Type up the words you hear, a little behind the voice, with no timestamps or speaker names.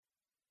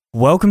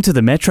Welcome to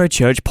the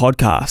Metrochurch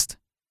podcast.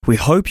 We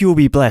hope you will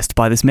be blessed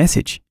by this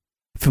message.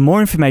 For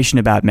more information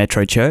about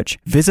Metrochurch,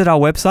 visit our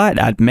website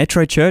at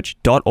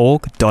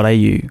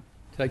metrochurch.org.au.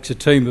 Takes a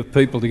team of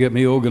people to get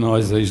me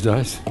organised these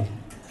days.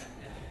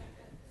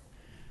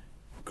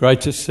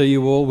 Great to see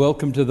you all.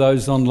 Welcome to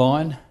those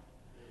online.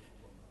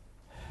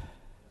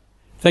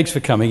 Thanks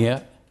for coming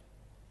out.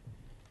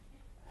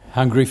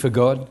 Hungry for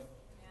God?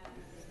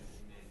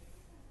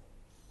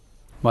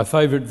 My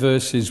favourite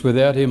verse is,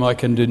 without him I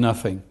can do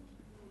nothing.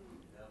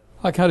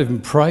 I can't even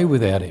pray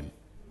without him.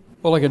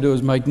 All I can do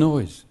is make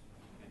noise.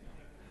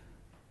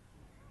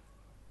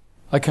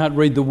 I can't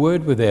read the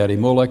word without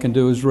him. All I can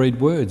do is read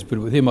words, but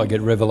with him I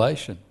get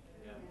revelation.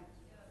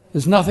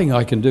 There's nothing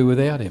I can do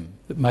without him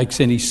that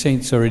makes any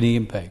sense or any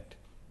impact.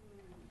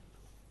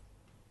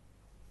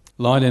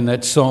 Line in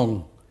that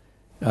song,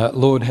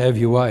 Lord, have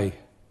your way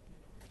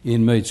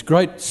in me. It's a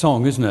great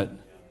song, isn't it?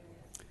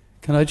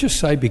 Can I just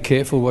say, be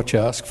careful what you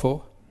ask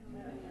for?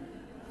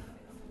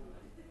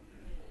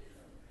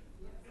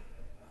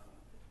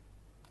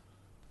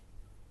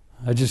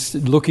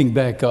 Looking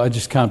back, I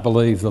just can't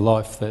believe the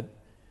life that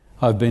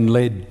I've been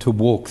led to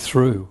walk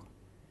through.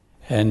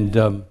 And,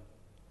 I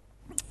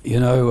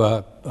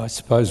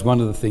suppose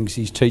one of the things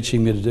he's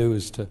teaching me to do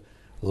is to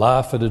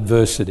laugh at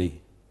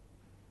adversity.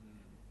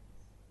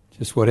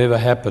 Just whatever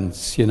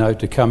happens,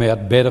 to come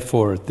out better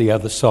for it, the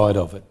other side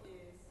of it.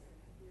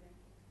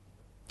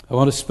 I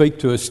want to speak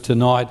to us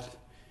tonight.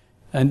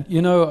 And,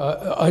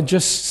 I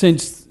just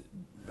sense,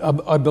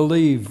 I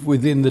believe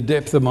within the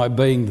depth of my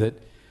being that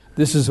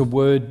this is a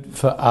word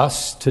for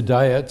us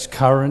today. It's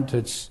current.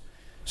 It's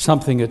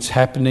something that's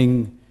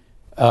happening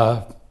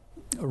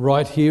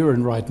right here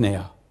and right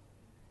now.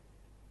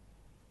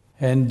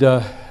 And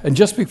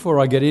just before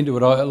I get into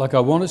it, I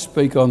want to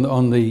speak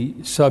on the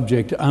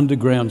subject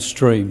underground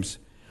streams.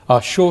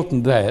 I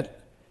shortened that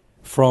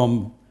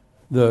from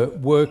the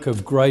work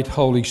of great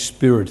Holy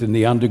Spirit in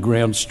the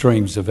underground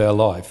streams of our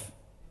life.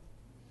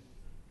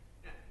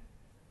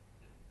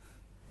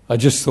 I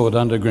just thought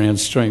underground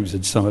streams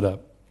would sum it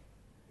up.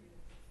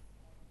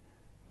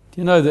 Do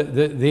you know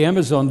that the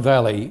Amazon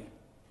Valley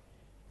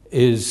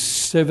is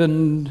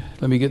 7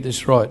 million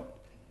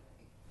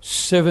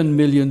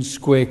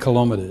square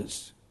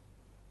kilometres.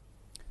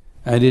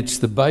 And it's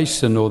the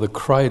basin or the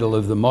cradle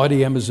of the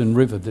mighty Amazon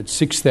River that's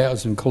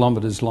 6,000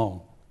 kilometres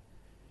long.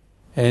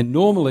 And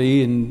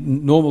normally,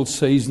 in normal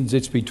seasons,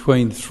 it's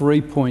between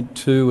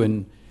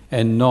 3.2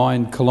 and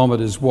 9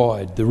 kilometres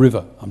wide, the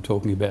river I'm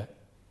talking about.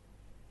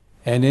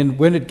 And then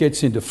when it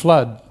gets into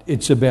flood,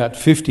 it's about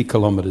 50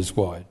 kilometres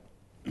wide.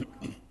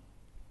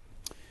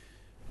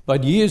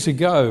 But years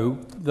ago,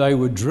 they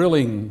were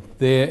drilling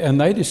there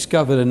and they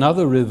discovered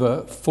another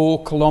river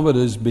 4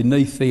 kilometres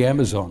beneath the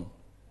Amazon.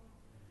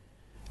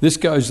 This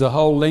goes the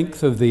whole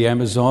length of the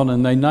Amazon,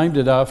 and they named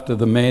it after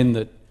the man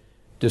that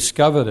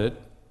discovered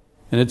it,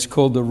 and it's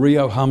called the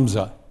Rio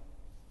Hamza.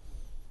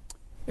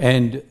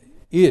 And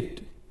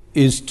it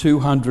is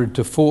 200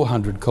 to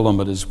 400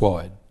 kilometres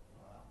wide.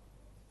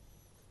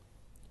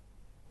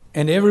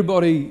 And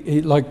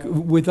everybody, like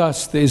with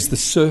us, there's the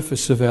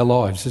surface of our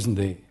lives, isn't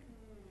there?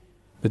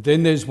 But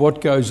then there's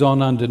what goes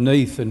on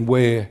underneath, and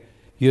where,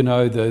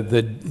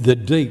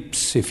 the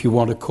deeps, if you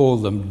want to call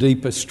them,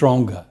 deeper,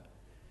 stronger,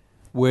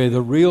 where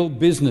the real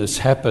business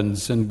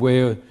happens and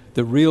where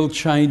the real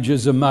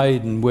changes are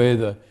made, and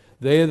where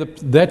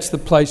that's the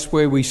place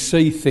where we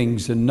see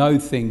things and know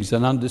things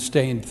and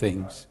understand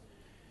things.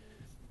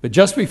 But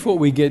just before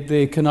we get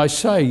there, can I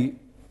say,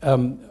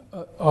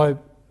 I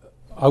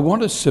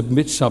want to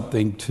submit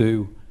something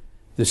to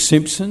the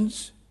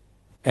Simpsons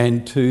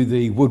and to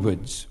the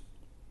Woodwards.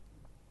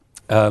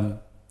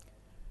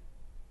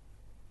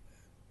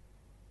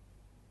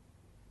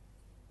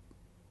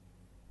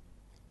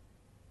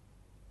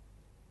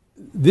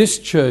 This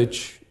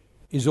church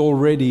is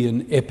already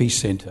an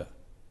epicentre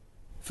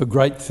for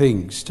great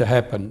things to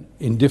happen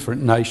in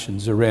different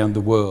nations around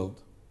the world.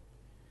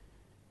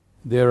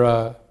 There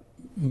are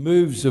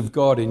moves of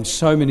God in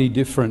so many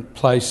different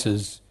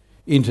places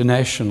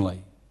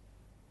internationally.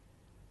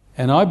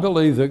 And I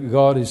believe that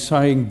God is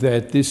saying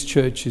that this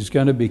church is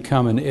going to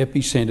become an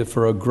epicentre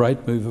for a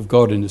great move of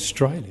God in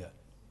Australia.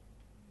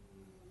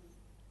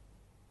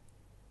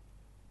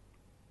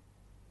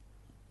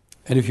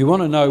 And if you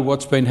want to know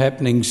what's been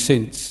happening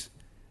since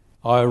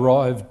I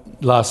arrived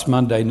last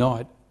Monday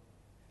night,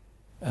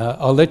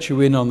 I'll let you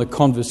in on the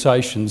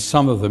conversations,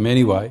 some of them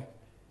anyway,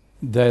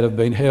 that have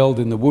been held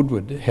in the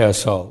Woodward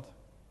household.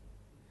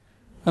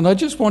 And I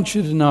just want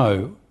you to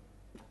know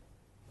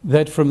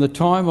that from the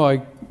time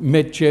I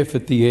met Jeff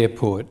at the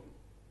airport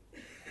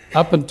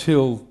up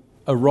until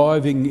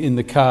arriving in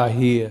the car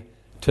here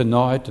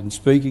tonight and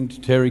speaking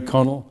to Terry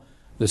Connell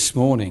this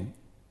morning,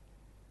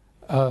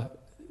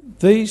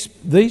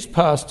 these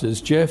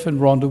pastors, Jeff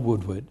and Rhonda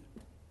Woodward,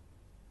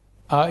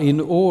 are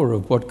in awe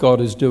of what God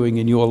is doing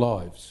in your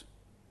lives.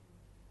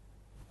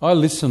 I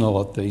listen a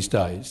lot these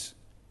days.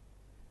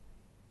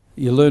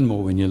 You learn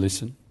more when you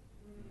listen.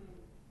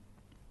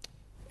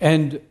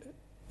 And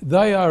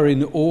they are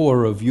in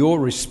awe of your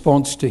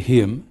response to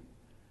him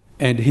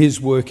and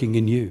His working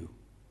in you.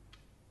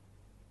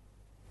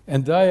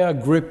 And they are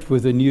gripped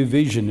with a new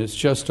vision. It's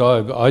just,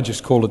 I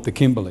just call it the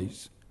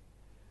Kimberleys.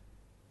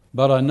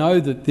 But I know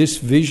that this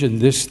vision,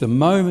 the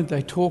moment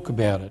they talk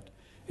about it,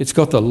 it's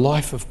got the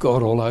life of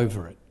God all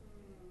over it.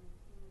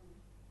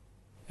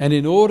 And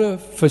in order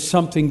for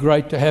something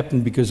great to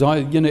happen, because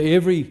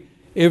every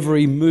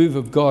move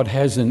of God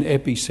has an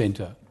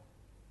epicenter.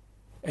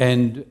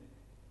 And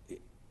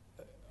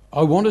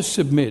I want to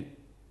submit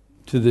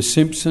to the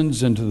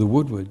Simpsons and to the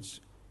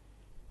Woodwards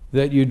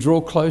that you draw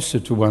closer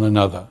to one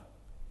another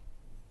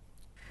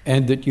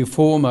and that you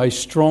form a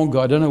strong,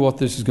 I don't know what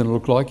this is going to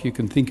look like. You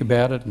can think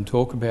about it and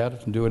talk about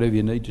it and do whatever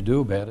you need to do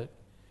about it.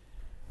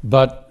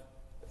 But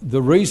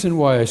the reason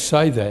why I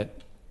say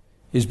that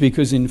is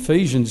because in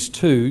Ephesians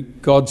 2,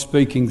 God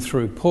speaking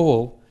through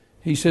Paul,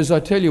 he says, I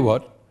tell you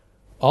what,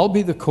 I'll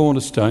be the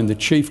cornerstone, the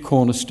chief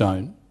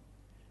cornerstone,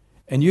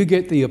 and you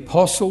get the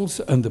apostles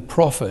and the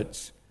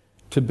prophets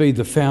to be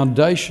the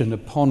foundation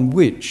upon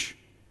which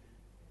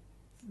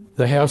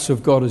the house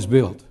of God is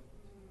built.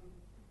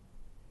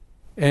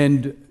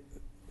 And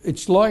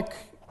it's like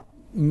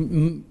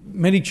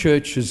many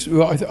churches,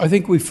 I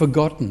think we've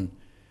forgotten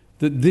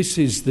that this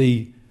is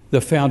the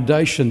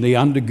foundation, the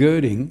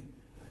undergirding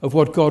of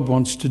what God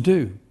wants to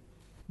do.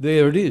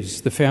 There it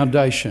is, the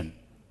foundation.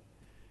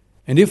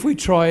 And if we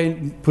try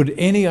and put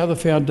any other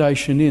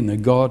foundation in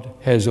that God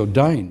has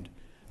ordained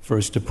for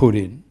us to put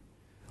in,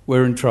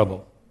 we're in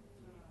trouble.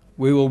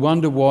 We will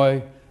wonder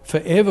why,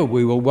 forever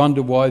we will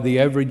wonder why the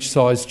average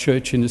sized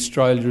church in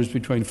Australia is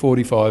between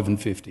 45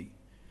 and 50,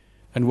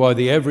 and why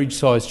the average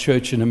sized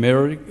church in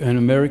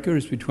America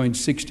is between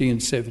 60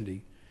 and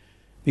 70.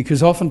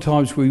 Because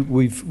oftentimes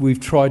we've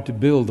tried to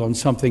build on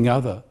something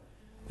other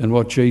than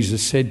what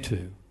Jesus said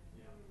to.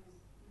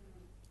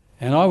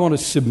 And I want to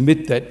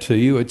submit that to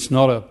you. It's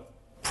not a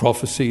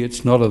prophecy,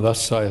 it's not a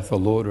thus saith the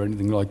Lord or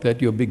anything like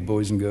that. You're big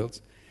boys and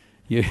girls.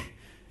 You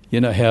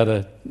know how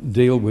to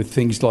deal with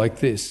things like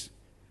this.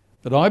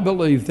 But I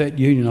believe that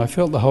union, I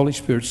felt the Holy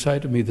Spirit say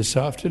to me this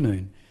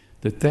afternoon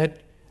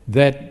that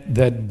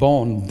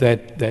bond,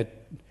 that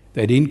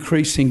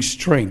increasing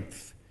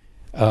strength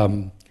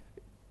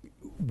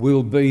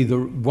will be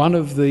one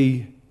of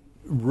the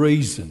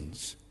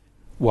reasons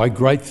why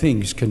great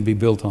things can be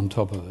built on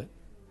top of it.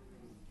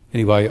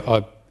 Anyway,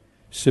 I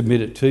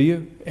submit it to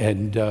you,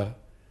 and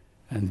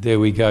there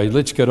we go.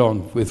 Let's get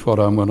on with what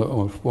I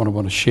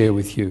want to share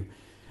with you.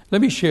 Let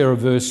me share a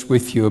verse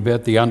with you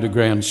about the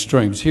underground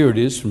streams. Here it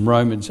is from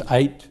Romans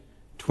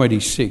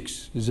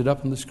 8:26. Is it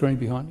up on the screen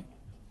behind me?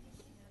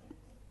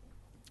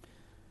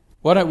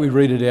 Why don't we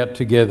read it out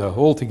together,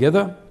 all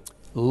together?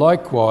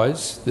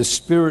 Likewise, the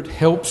Spirit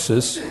helps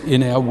us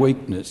in our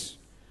weakness,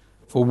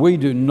 for we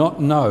do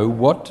not know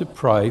what to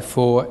pray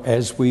for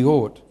as we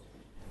ought,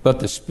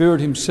 but the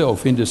Spirit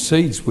Himself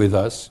intercedes with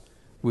us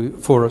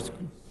for us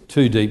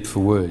too deep for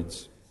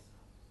words.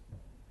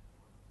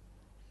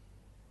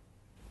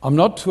 I'm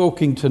not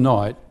talking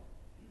tonight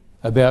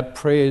about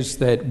prayers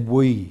that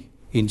we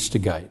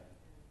instigate.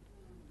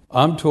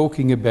 I'm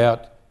talking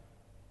about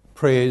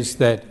prayers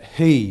that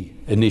He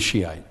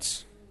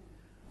initiates.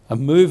 A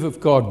move of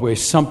God where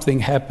something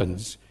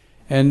happens.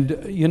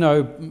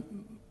 And,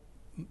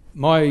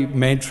 my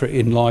mantra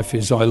in life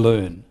is I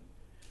learn.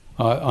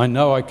 I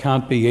know I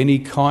can't be any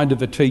kind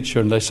of a teacher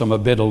unless I'm a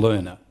better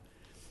learner.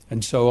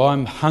 And so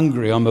I'm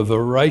hungry, I'm a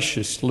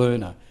voracious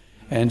learner.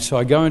 And so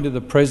I go into the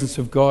presence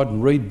of God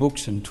and read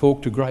books and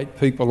talk to great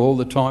people all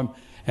the time,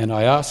 and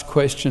I ask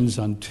questions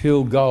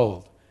until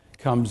gold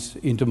comes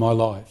into my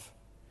life.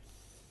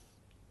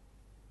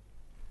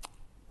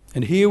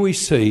 And here we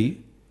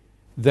see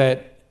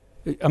that,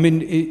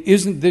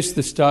 isn't this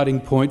the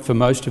starting point for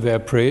most of our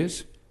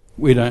prayers?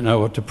 We don't know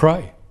what to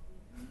pray.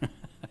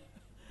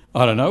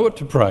 I don't know what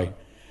to pray.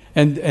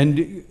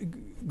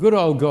 And good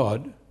old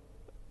God,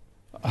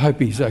 I hope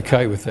He's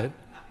okay with that,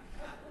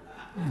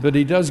 but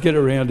He does get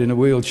around in a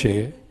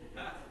wheelchair.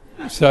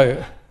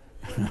 So,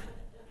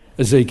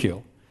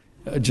 Ezekiel,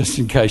 just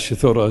in case you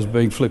thought I was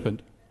being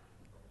flippant.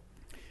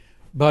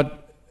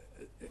 But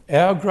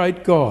our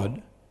great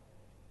God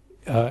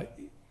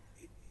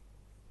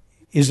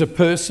is a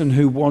person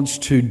who wants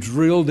to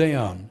drill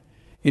down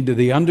into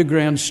the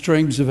underground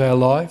streams of our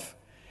life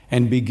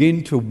and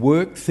begin to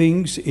work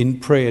things in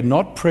prayer,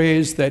 not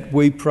prayers that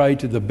we pray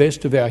to the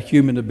best of our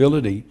human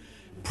ability,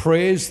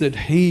 prayers that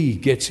He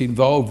gets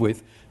involved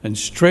with and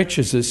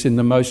stretches us in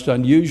the most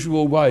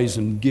unusual ways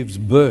and gives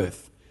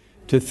birth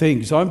to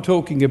things. I'm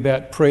talking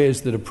about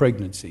prayers that are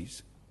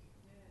pregnancies.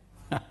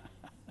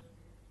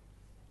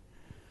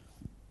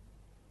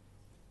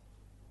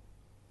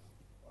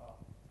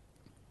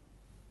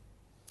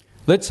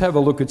 Let's have a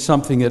look at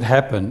something that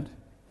happened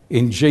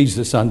in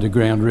Jesus'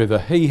 underground river.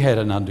 He had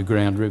an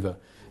underground river.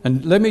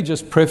 And let me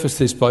just preface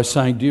this by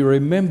saying, do you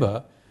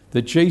remember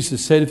that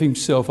Jesus said of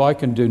Himself, I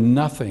can do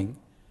nothing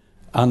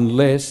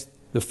unless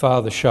the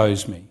Father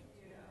shows me.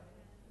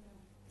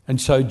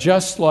 And so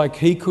just like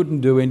He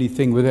couldn't do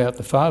anything without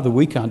the Father,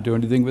 we can't do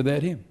anything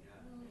without Him.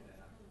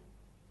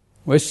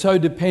 We're so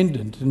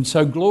dependent and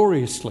so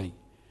gloriously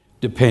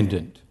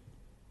dependent.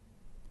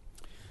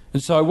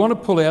 And so I want to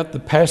pull out the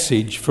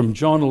passage from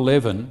John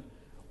 11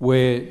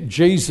 where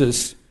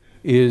Jesus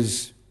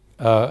has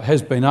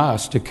been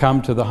asked to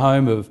come to the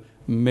home of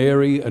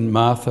Mary and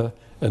Martha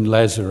and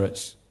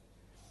Lazarus.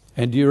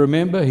 And do you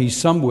remember,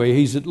 he's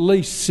at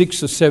least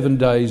 6 or 7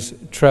 days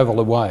travel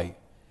away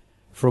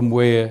from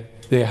where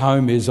their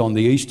home is on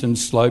the eastern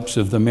slopes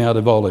of the Mount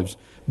of Olives.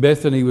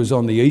 Bethany was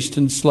on the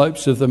eastern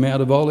slopes of the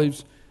Mount of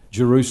Olives.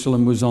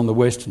 Jerusalem was on the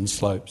western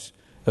slopes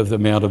of the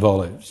Mount of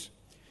Olives.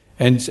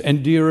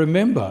 And do you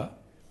remember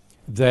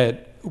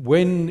that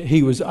when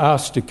he was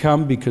asked to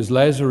come because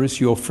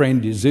Lazarus, your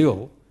friend, is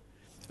ill,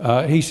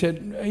 he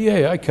said,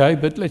 yeah, okay,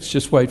 but let's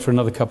just wait for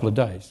another couple of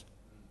days.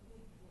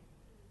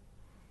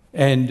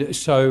 And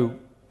so,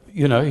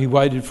 he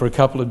waited for a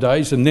couple of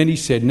days and then he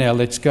said, now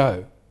let's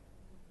go.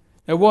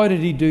 Now, why did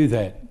he do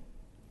that?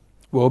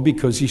 Well,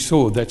 because he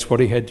saw that's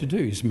what he had to do.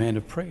 He's a man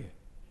of prayer.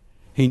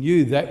 He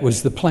knew that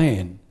was the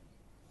plan.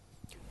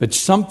 But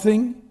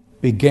something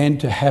began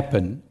to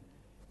happen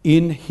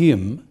in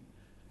him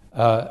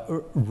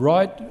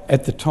right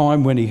at the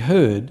time when he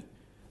heard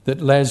that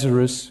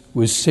Lazarus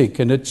was sick.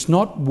 And it's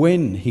not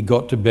when he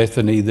got to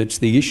Bethany that's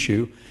the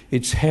issue,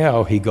 it's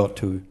how he got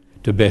to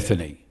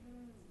Bethany.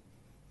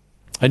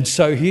 And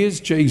so here's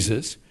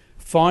Jesus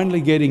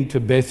finally getting to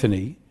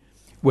Bethany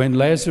when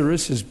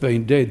Lazarus has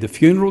been dead. The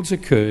funeral's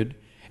occurred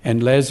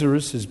and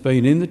Lazarus has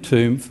been in the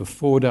tomb for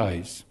 4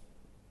 days.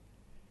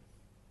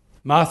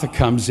 Martha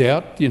comes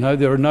out.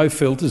 There are no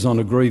filters on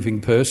a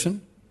grieving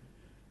person.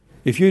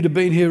 If you'd have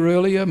been here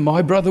earlier,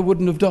 my brother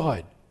wouldn't have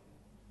died.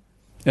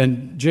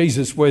 And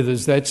Jesus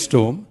weathers that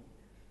storm.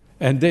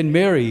 And then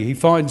he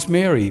finds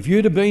Mary. If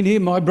you'd have been here,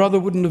 my brother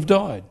wouldn't have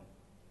died.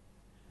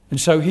 And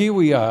so here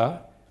we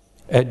are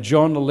at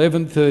John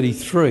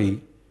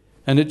 11:33,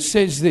 and it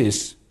says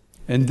this,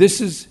 and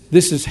this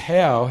is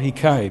how he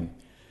came.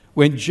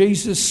 When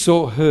Jesus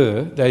saw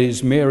her, that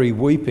is Mary,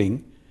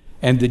 weeping,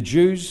 and the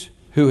Jews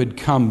who had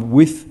come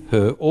with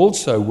her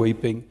also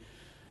weeping,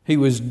 he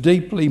was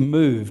deeply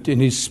moved in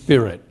his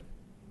spirit.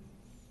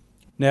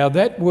 Now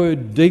that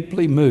word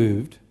deeply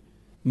moved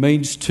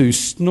means to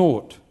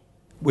snort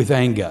with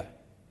anger.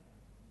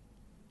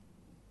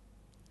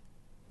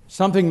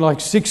 Something like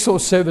 6 or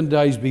 7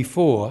 days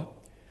before,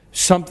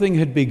 something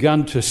had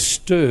begun to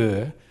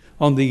stir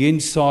on the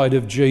inside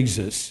of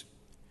Jesus.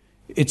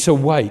 It's a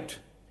weight.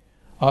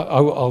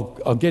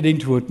 I'll get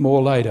into it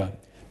more later.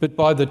 But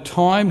by the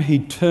time he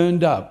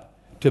turned up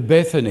to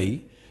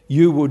Bethany,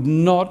 you would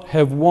not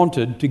have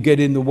wanted to get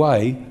in the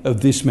way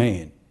of this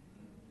man.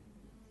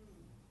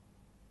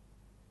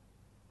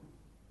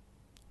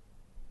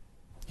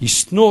 He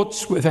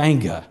snorts with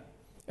anger.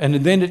 And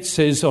then it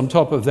says on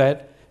top of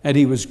that, and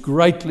he was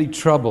greatly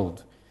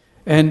troubled.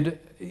 And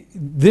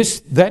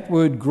that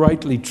word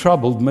greatly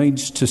troubled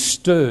means to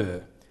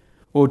stir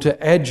or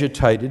to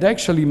agitate. It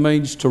actually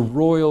means to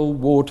roil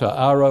water,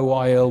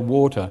 R-O-I-L,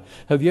 water.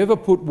 Have you ever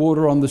put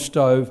water on the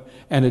stove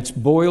and it's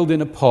boiled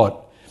in a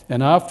pot,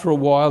 and after a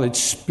while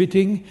it's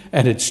spitting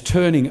and it's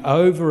turning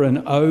over and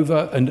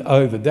over and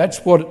over? That's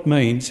what it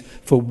means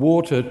for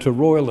water to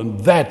roil, and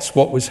that's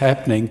what was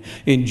happening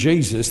in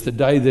Jesus the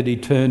day that he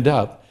turned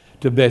up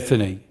to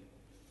Bethany.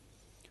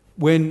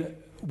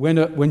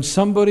 When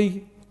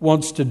somebody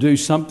wants to do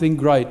something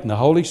great and the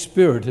Holy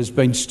Spirit has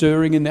been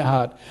stirring in their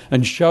heart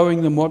and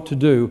showing them what to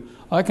do,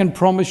 I can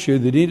promise you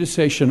that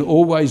intercession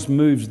always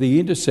moves the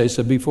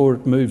intercessor before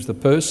it moves the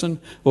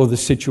person or the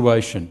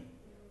situation.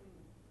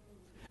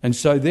 And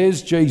so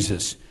there's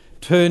Jesus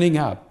turning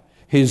up.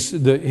 His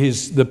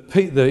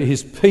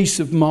peace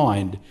of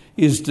mind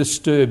is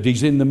disturbed.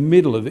 He's in the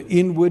middle of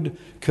inward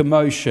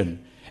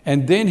commotion.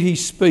 And then he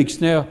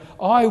speaks. Now,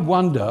 I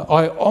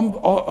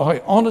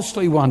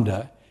honestly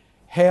wonder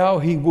how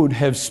he would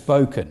have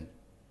spoken.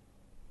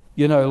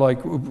 Like,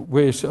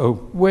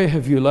 where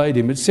have you laid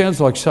him? It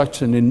sounds like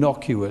such an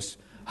innocuous,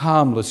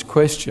 harmless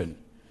question.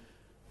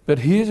 But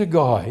here's a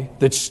guy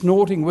that's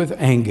snorting with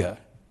anger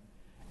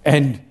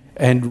and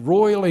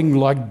roiling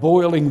like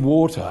boiling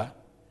water.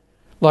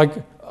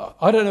 Like,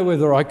 I don't know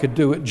whether I could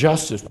do it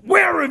justice.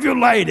 Where have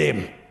you laid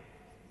him?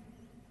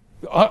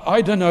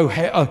 I don't know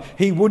how.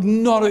 He was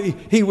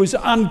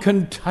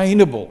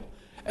uncontainable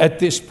at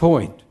this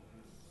point.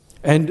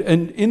 And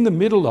in the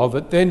middle of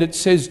it, then it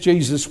says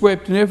Jesus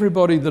wept, and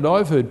everybody that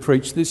I've heard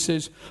preach this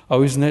says,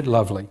 oh, isn't that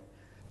lovely?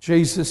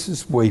 Jesus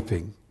is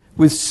weeping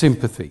with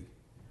sympathy.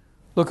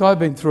 Look, I've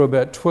been through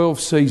about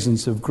 12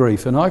 seasons of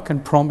grief, and I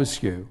can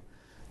promise you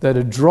that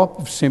a drop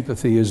of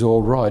sympathy is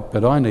all right,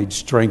 but I need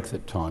strength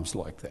at times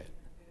like that.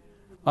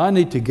 I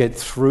need to get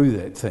through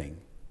that thing.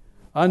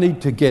 I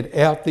need to get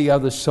out the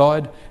other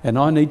side, and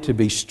I need to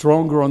be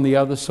stronger on the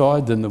other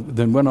side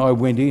than when I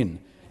went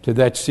in to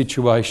that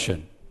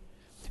situation.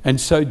 And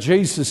so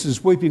Jesus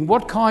is weeping.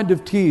 What kind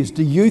of tears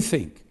do you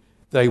think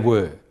they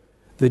were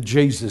that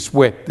Jesus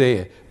wept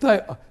there?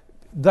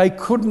 They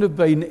couldn't have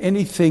been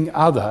anything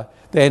other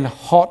than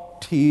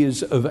hot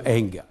tears of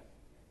anger.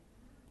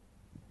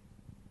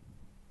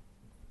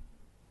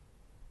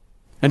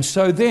 And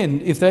so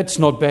then, if that's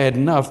not bad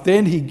enough,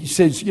 then he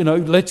says,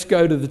 let's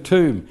go to the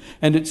tomb.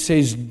 And it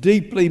says,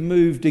 deeply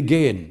moved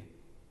again,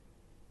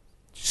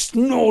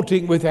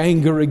 snorting with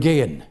anger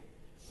again.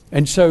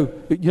 And so,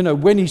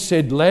 when he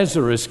said,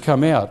 Lazarus,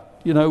 come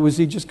out, was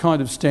he just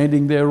kind of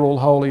standing there all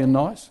holy and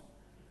nice?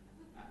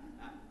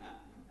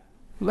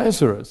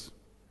 Lazarus,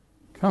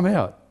 come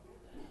out.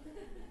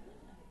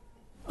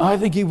 I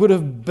think he would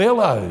have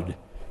bellowed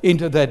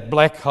into that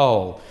black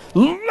hole,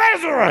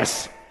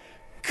 Lazarus,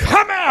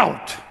 come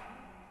out!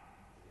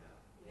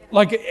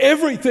 Like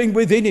everything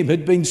within him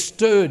had been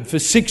stirred for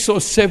 6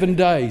 or 7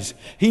 days.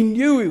 He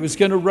knew he was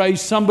going to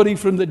raise somebody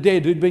from the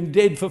dead who'd been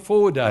dead for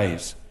 4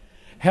 days.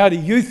 How do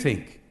you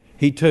think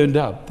he turned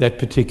up that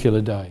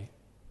particular day?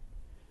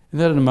 Isn't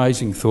that an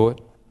amazing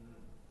thought?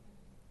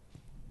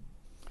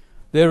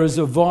 There is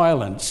a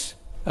violence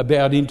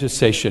about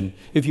intercession.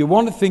 If you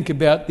want to think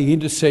about the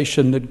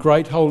intercession that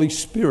great Holy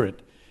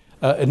Spirit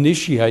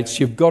initiates,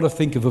 you've got to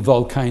think of a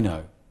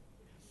volcano.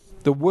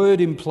 The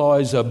word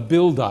implies a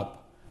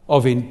build-up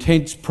of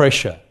intense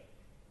pressure.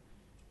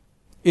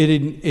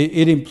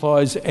 It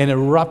implies an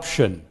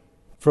eruption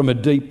from a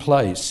deep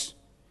place.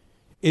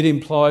 It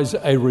implies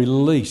a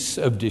release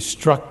of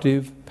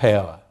destructive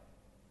power.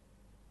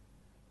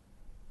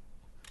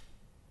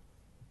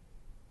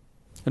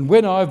 And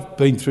when I've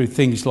been through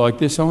things like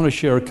this, I want to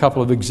share a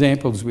couple of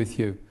examples with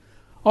you.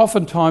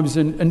 Oftentimes,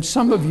 and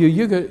some of you,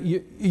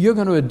 you're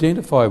going to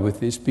identify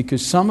with this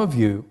because some of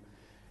you,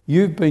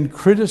 you've been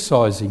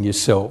criticising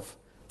yourself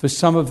for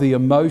some of the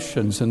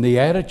emotions and the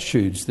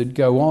attitudes that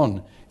go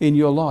on in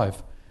your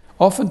life.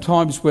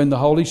 Oftentimes when the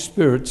Holy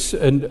Spirit's,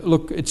 and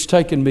look, it's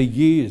taken me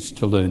years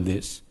to learn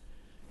this,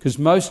 because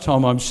most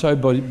time I'm so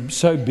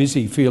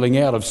busy feeling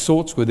out of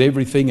sorts with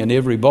everything and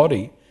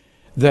everybody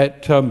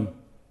that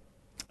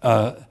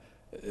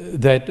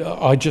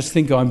I just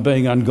think I'm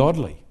being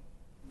ungodly,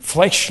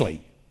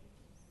 fleshly.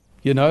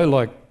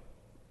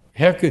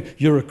 How could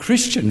you're a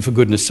Christian, for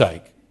goodness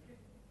sake?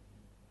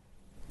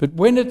 But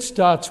when it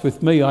starts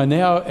with me, I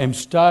now am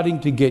starting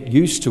to get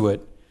used to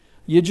it.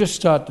 You just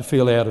start to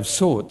feel out of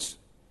sorts.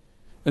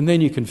 And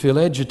then you can feel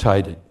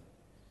agitated.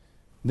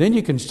 Then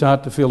you can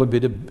start to feel a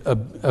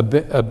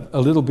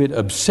little bit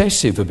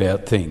obsessive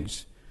about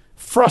things.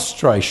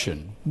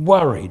 Frustration,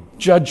 worried,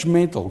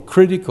 judgmental,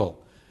 critical.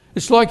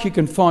 It's like you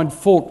can find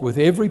fault with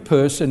every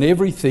person,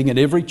 everything, and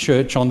every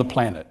church on the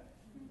planet.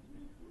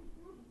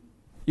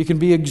 You can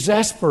be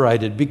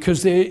exasperated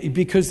because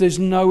there's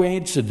no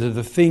answer to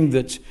the thing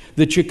that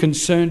you're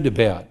concerned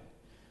about.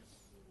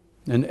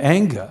 And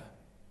anger,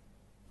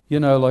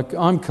 like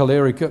I'm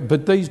choleric,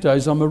 but these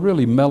days I'm a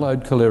really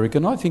mellowed choleric,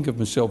 and I think of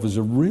myself as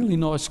a really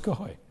nice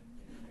guy.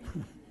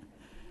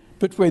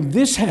 But when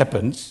this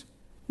happens,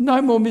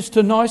 no more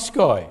Mr. Nice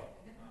Guy.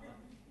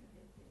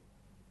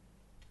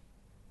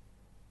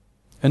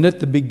 And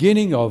at the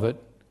beginning of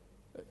it,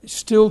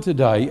 still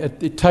today,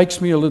 it takes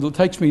me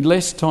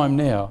less time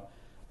now,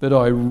 but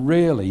it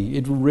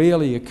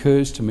rarely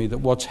occurs to me that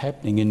what's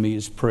happening in me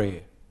is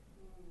prayer.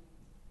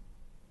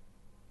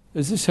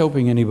 Is this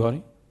helping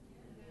anybody?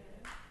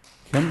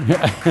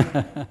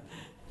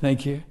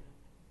 Thank you.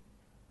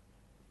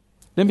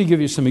 Let me give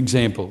you some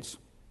examples.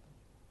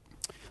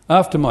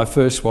 After my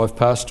first wife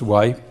passed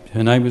away,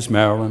 her name was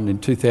Marilyn, in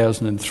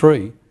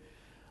 2003,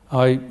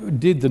 I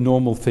did the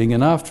normal thing,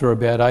 and after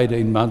about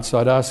 18 months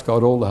I'd ask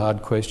God all the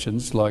hard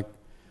questions like,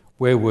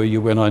 where were you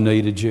when I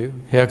needed you?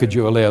 How could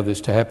you allow this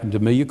to happen to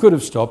me? You could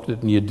have stopped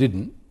it and you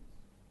didn't.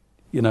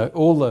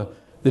 All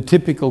the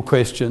typical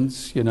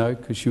questions,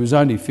 because she was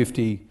only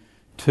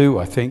 52,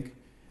 I think.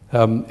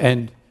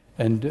 And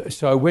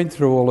so I went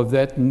through all of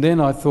that, and then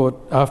I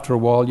thought after a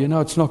while,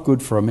 it's not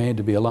good for a man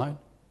to be alone.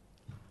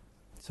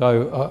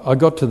 So I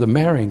got to the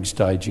marrying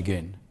stage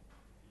again,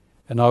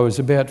 and I was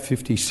about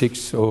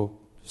 56 or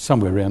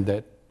somewhere around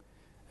that,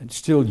 and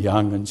still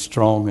young and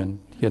strong and,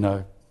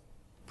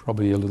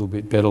 probably a little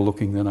bit better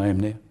looking than I am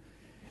now.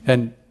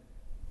 And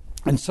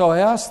so I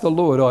asked the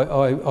Lord,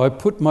 I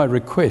put my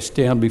request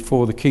down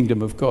before the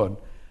kingdom of God.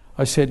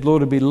 I said,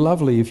 Lord, it'd be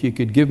lovely if you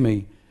could give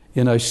me,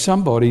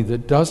 somebody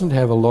that doesn't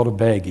have a lot of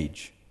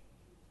baggage.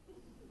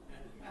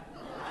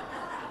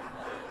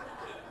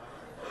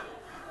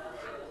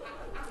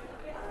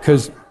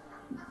 Because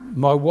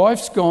my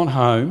wife's gone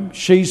home,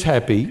 she's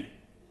happy,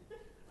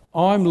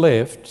 I'm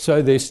left,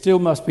 so there still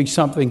must be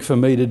something for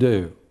me to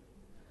do.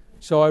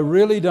 So I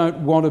really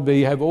don't want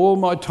to have all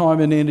my time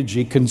and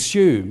energy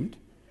consumed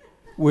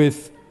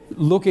with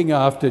looking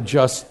after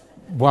just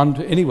one.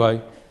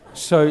 Anyway,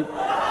 so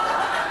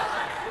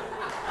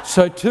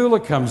Tula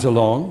comes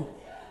along.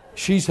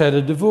 She's had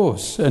a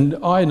divorce, and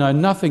I know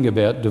nothing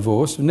about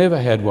divorce.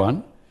 Never had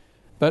one,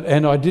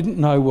 and I didn't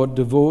know what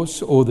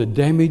divorce or the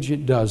damage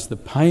it does, the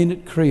pain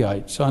it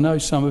creates. I know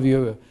some of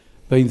you have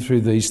been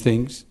through these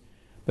things,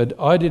 but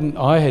I didn't.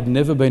 I had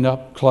never been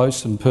up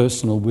close and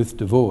personal with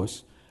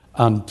divorce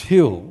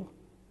until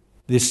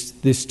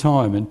this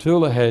time. And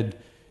Tula had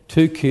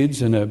 2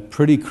 kids and a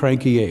pretty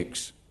cranky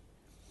ex.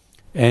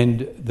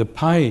 And the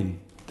pain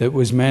that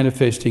was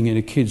manifesting in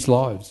her kids'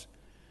 lives.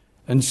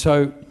 And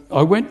so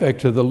I went back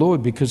to the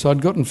Lord because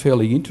I'd gotten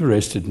fairly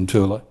interested in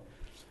Tula.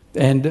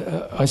 And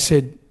I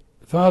said,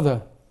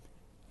 Father,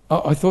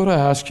 I thought I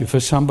asked you for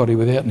somebody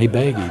without any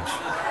baggage.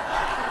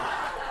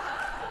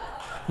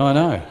 I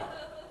know.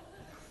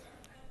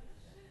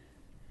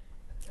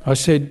 I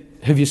said,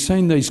 have you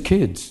seen these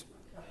kids?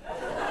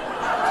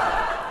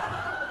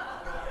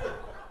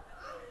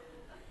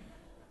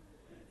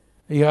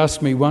 He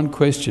asked me one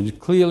question.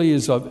 Clearly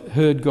as I've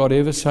heard God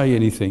ever say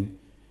anything,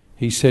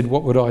 he said,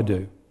 what would I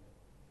do?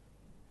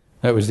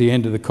 That was the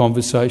end of the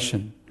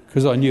conversation,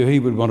 because I knew he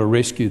would want to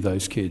rescue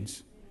those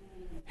kids.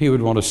 He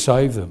would want to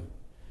save them.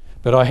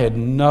 But I had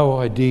no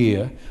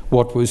idea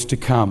what was to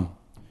come.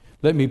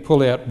 Let me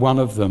pull out one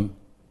of them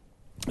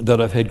that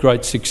I've had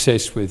great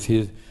success with.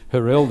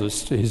 Her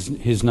eldest,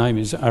 his name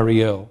is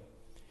Ariel.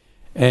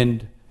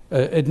 And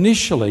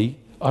initially,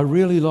 I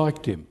really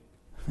liked him.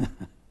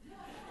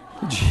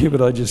 Did you hear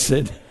what I just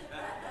said?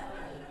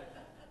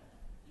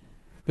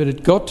 But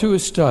it got to a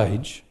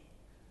stage,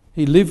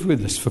 he lived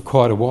with us for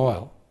quite a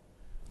while,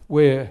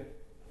 where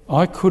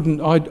I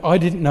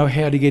didn't know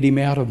how to get him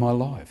out of my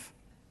life.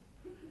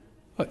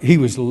 He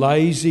was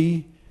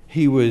lazy,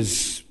 he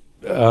was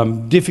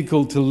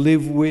difficult to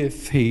live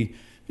with,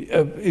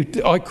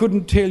 I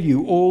couldn't tell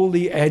you all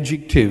the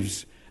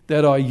adjectives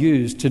that I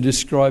used to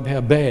describe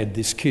how bad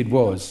this kid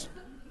was.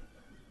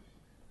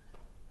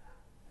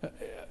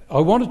 I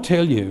want to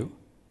tell you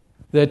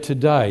that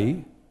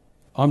today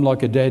I'm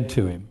like a dad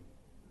to him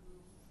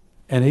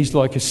and he's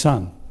like a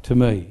son to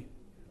me.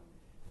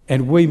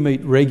 And we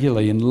meet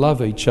regularly and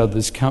love each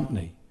other's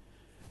company.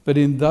 But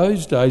in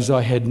those days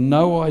I had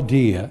no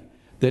idea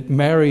that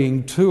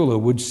marrying Tula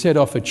would set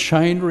off a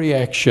chain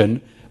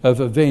reaction of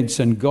events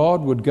and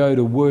God would go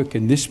to work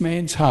in this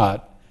man's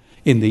heart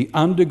in the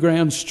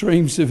underground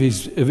streams of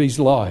his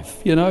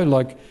life. You know,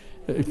 like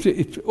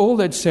all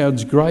that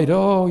sounds great.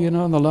 Oh, you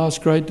know, on the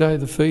last great day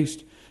of the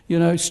feast, you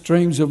know,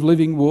 streams of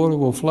living water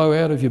will flow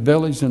out of your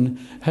bellies. And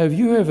have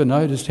you ever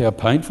noticed how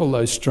painful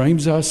those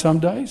streams are some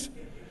days?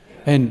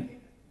 And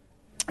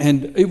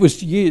it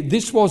was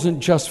this wasn't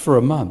just for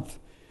a month.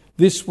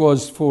 This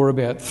was for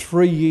about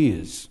 3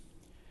 years.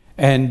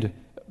 And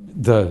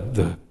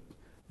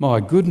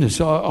my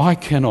goodness, I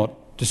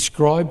cannot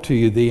describe to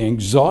you the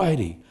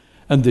anxiety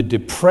and the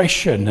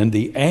depression and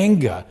the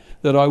anger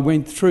that I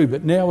went through.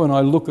 But now when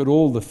I look at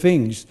all the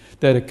things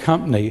that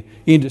accompany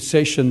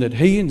intercession that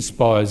he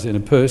inspires in a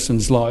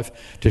person's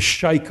life to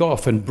shake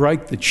off and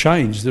break the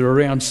chains that are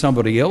around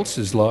somebody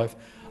else's life,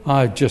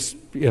 I'm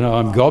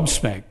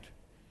gobsmacked.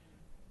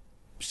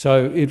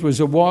 So it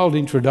was a wild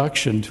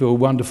introduction to a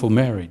wonderful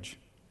marriage.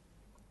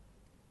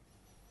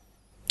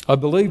 I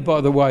believe,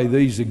 by the way,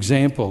 these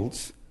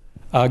examples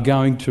are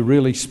going to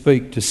really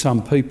speak to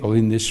some people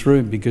in this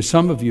room, because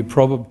some of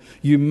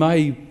you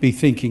may be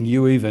thinking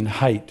you even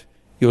hate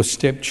your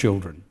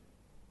stepchildren.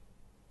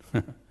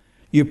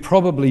 You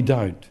probably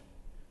don't,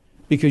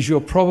 because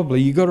you've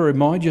got to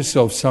remind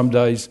yourself some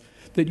days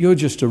that you're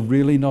just a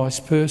really nice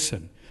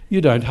person.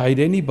 You don't hate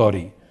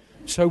anybody.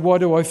 So why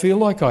do I feel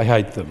like I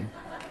hate them?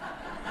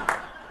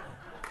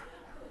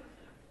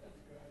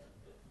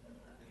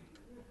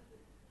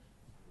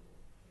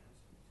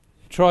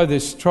 Try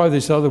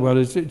this other one.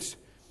 It's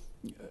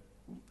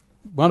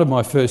one of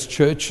my first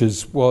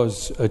churches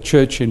was a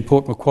church in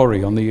Port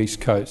Macquarie on the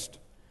East Coast.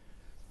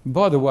 And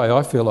by the way,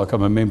 I feel like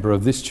I'm a member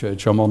of this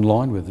church. I'm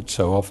online with it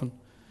so often.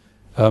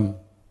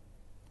 But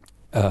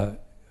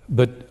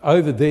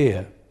over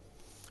there,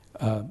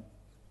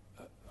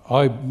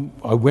 I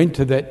went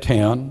to that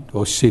town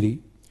or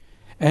city,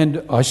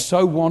 and I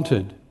so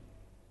wanted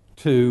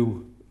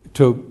to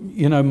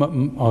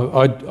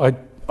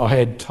I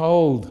had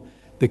told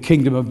the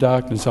kingdom of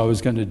darkness I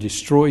was going to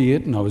destroy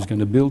it and I was going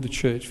to build a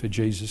church for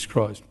Jesus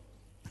Christ.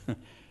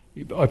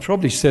 I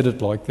probably said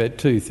it like that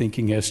too,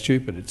 thinking how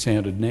stupid it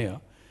sounded now.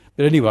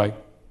 But anyway,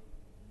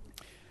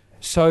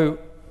 so,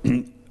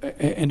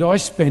 and I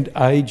spent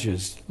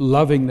ages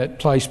loving that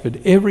place,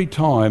 but every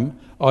time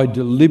I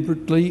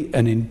deliberately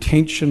and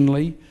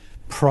intentionally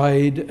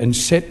prayed and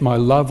set my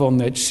love on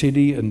that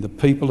city and the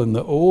people and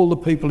all the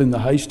people in the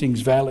Hastings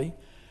Valley,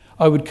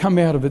 I would come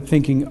out of it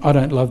thinking, I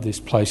don't love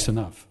this place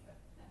enough.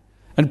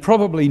 And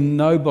probably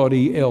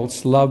nobody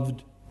else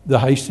loved the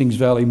Hastings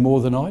Valley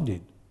more than I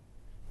did,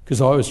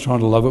 because I was trying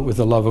to love it with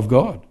the love of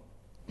God.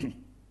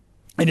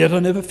 And yet I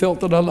never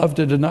felt that I loved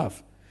it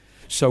enough.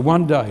 So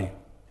one day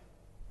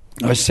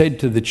I said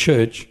to the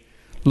church,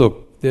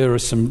 look,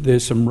 there's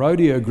some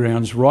rodeo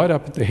grounds right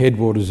up at the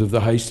headwaters of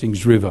the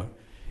Hastings River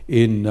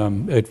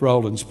at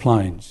Rowlands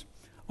Plains.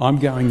 I'm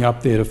going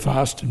up there to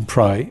fast and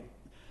pray,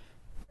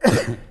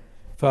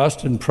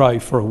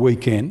 for a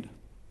weekend.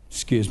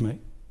 Excuse me.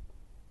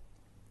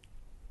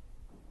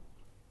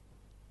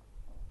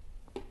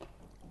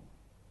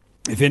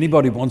 If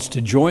anybody wants to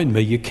join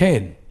me, you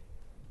can.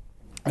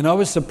 And I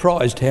was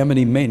surprised how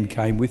many men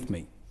came with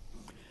me.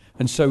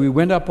 And so we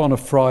went up on a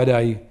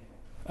Friday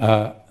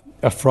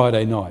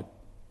night,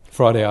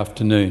 Friday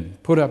afternoon,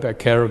 put up our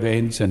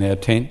caravans and our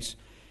tents.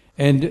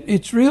 And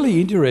it's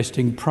really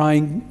interesting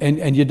praying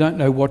and you don't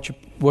know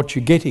what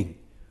you're getting.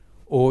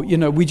 or,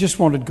 we just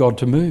wanted God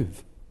to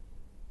move.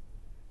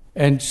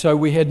 And so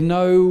we had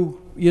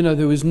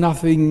there was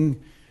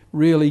nothing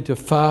really to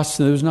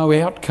fasten, there was no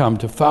outcome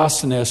to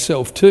fasten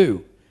ourselves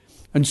to.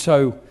 And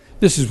so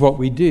this is what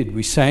we did.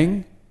 We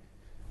sang,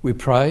 we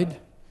prayed,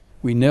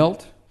 we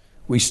knelt,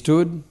 we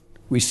stood,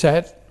 we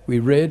sat, we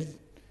read,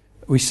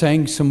 we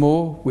sang some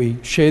more,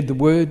 we shared the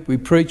word, we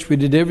preached, we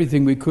did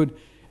everything we could.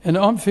 And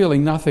I'm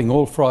feeling nothing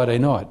all Friday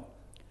night.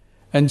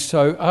 And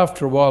so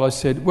after a while I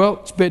said, well,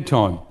 it's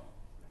bedtime.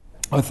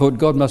 I thought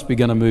God must be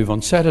going to move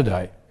on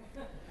Saturday.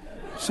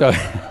 So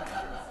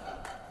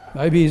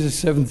maybe he's a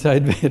Seventh-day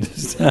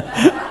Adventist.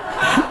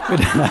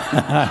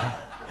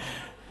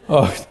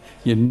 Oh,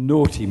 you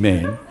naughty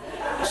man.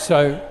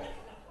 So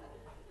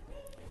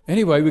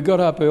anyway, we got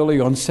up early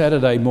on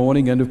Saturday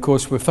morning, and of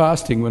course we're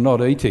fasting, we're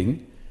not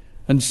eating.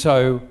 And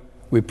so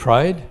we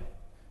prayed,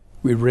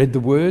 we read the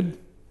word,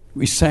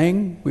 we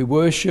sang, we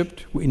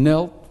worshipped, we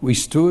knelt, we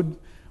stood,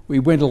 we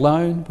went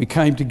alone, we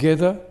came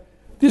together.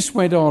 This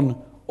went on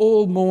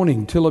all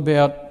morning till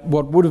about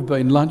what would have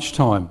been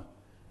lunchtime.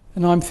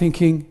 And I'm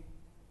thinking,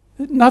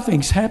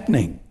 nothing's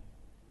happening.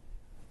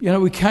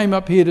 We came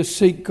up here to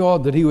seek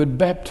God, that he would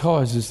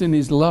baptise us in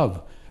his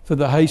love for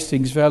the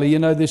Hastings Valley.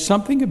 There's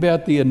something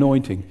about the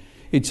anointing.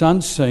 It's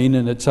unseen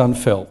and it's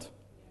unfelt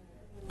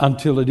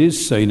until it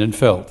is seen and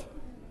felt.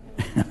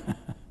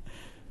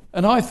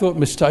 And I thought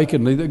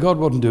mistakenly that God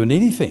wasn't doing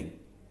anything.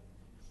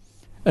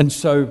 And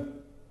so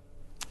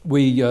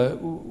we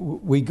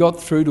got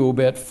through to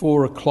about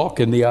 4 o'clock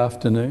in the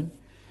afternoon,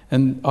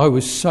 and I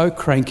was so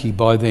cranky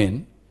by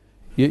then.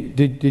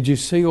 Did you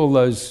see all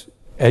those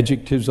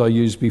adjectives I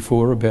used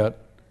before about?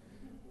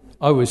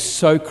 I was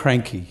so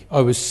cranky.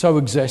 I was so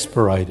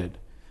exasperated.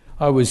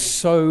 I was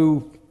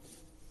so...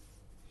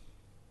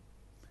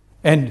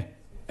 And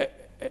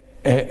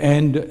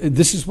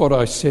this is what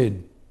I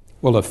said.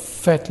 Well, a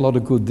fat lot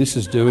of good this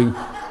is doing.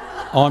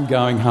 I'm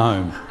going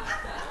home.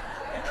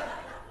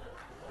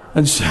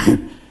 And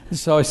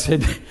so I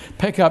said,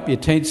 pack up your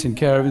tents and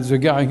caravans, we're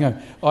going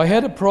home. I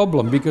had a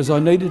problem because I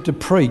needed to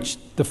preach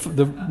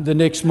the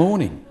next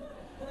morning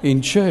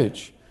in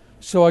church.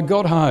 So I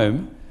got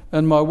home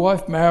and my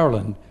wife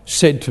Marilyn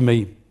said to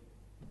me,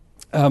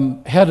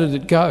 how did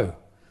it go?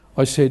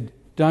 I said,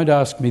 don't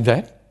ask me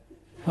that.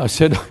 I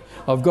said,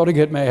 I've got to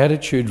get my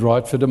attitude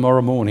right for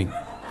tomorrow morning.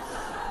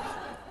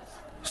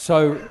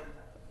 So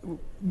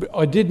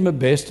I did my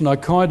best and I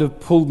kind of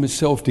pulled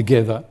myself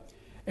together,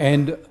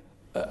 and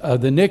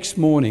the next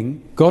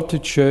morning got to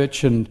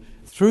church, and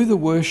through the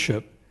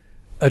worship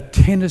a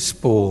tennis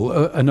ball,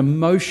 an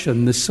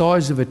emotion the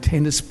size of a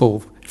tennis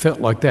ball,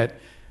 felt like that,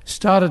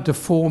 started to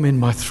form in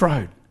my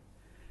throat.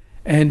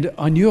 And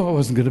I knew I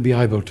wasn't going to be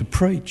able to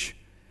preach.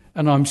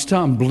 And I'm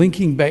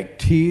blinking back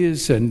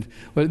tears, and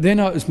then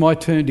it was my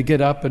turn to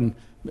get up and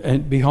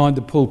behind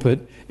the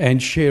pulpit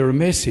and share a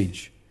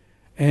message.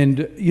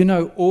 And,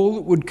 all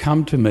that would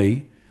come to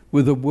me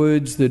were the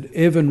words that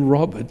Evan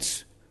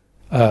Roberts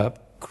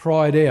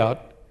cried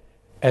out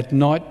at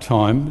night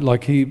time.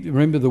 Like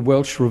remember the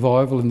Welsh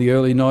revival in the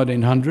early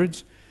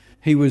 1900s?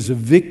 He was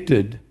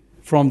evicted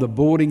from the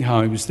boarding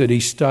homes that he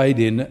stayed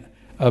in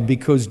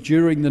because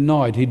during the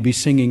night he'd be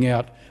singing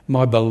out,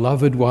 "My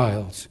beloved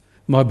Wales,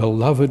 my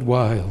beloved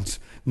Wales,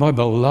 my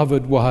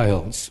beloved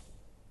Wales."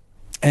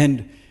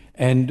 And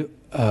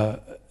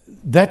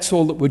that's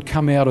all that would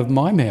come out of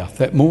my mouth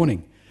that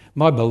morning.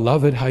 My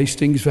beloved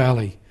Hastings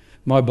Valley,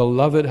 my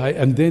beloved...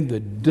 And then the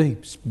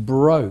deeps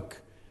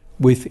broke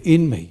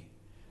within me.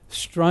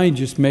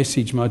 Strangest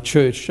message my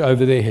church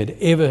over there had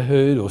ever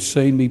heard or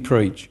seen me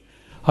preach.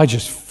 I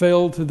just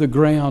fell to the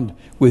ground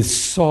with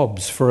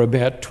sobs for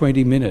about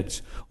 20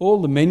 minutes.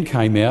 All the men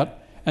came out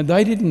and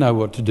they didn't know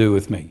what to do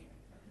with me.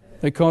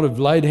 They kind of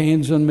laid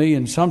hands on me,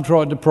 and some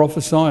tried to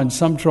prophesy and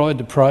some tried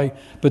to pray,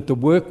 but the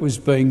work was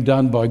being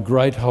done by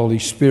great Holy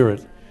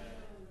Spirit.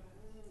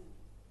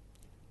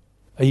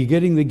 Are you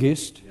getting the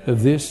gist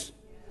of this?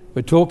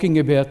 We're talking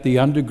about the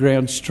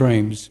underground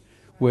streams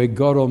where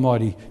God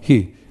Almighty...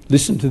 Here,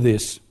 listen to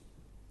this.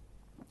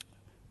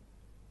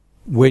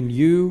 When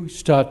you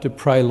start to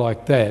pray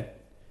like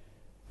that,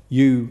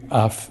 you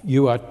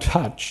are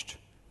touched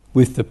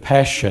with the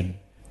passion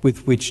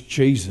with which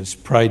Jesus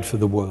prayed for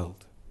the world.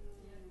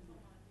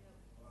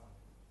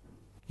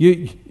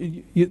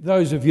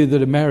 Those of you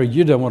that are married,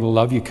 you don't want to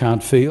love you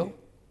can't feel.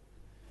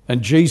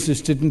 And Jesus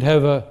didn't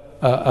have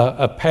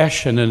a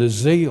passion and a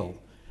zeal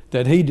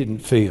that he didn't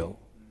feel.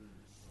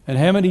 And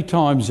how many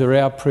times are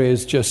our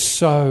prayers just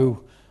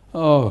so,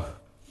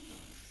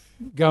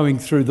 going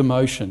through the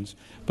motions?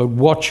 But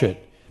watch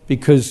it,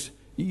 because,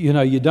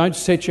 you don't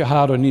set your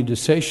heart on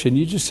intercession,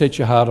 you just set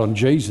your heart on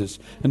Jesus.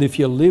 And if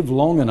you live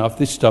long enough,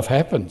 this stuff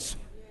happens.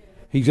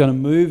 He's going to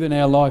move in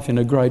our life in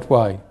a great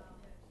way.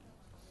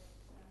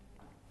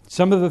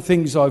 Some of the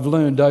things I've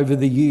learned over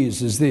the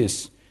years is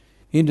this.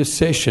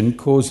 Intercession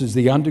causes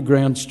the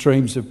underground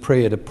streams of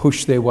prayer to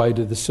push their way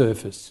to the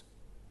surface.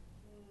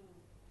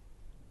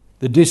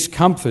 The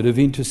discomfort of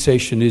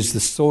intercession is the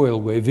soil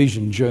where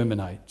vision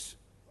germinates.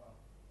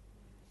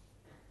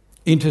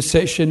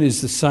 Intercession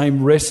is the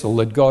same wrestle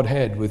that God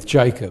had with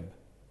Jacob.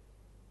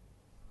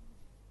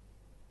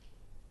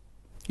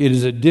 It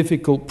is a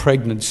difficult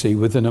pregnancy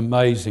with an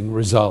amazing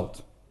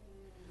result.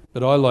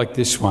 But I like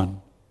this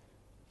one.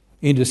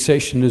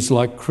 Intercession is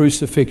like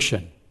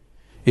crucifixion.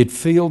 It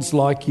feels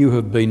like you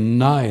have been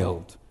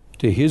nailed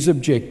to his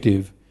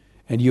objective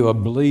and you are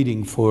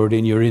bleeding for it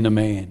in your inner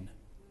man.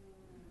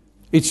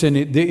 It's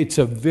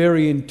a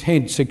very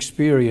intense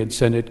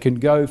experience, and it can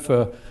go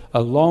for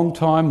a long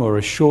time or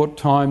a short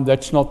time.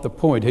 That's not the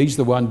point. He's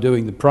the one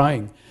doing the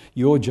praying.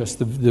 You're just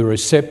the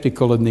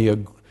receptacle, and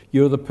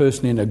you're the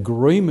person in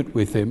agreement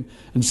with him.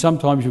 And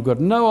sometimes you've got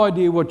no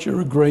idea what you're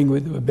agreeing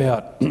with him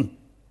about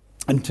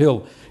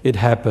until it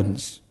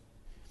happens.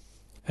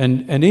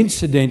 And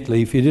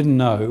incidentally, if you didn't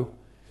know,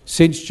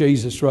 since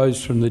Jesus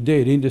rose from the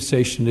dead,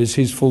 intercession is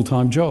his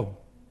full-time job.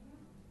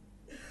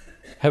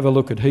 Have a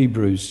look at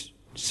Hebrews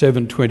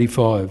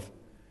 7:25.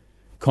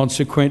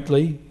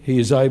 Consequently, he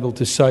is able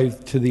to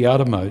save to the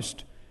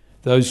uttermost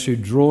those who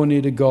draw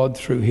near to God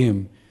through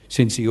him,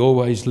 since he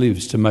always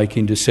lives to make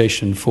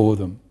intercession for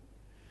them.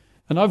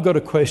 And I've got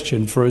a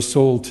question for us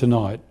all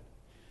tonight.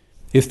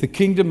 If the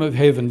kingdom of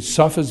heaven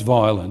suffers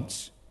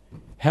violence,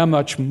 how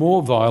much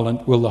more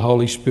violent will the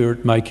Holy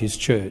Spirit make his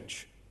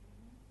church?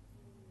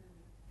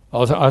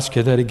 I'll ask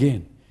you that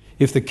again.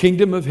 If the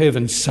kingdom of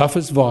heaven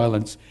suffers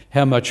violence,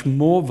 how much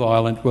more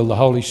violent will the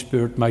Holy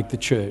Spirit make the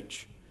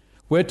church?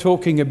 We're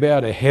talking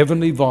about a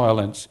heavenly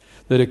violence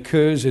that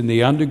occurs in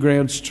the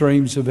underground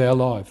streams of our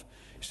life.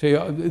 See,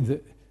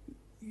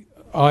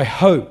 I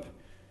hope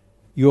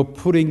you're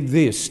putting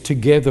this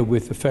together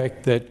with the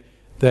fact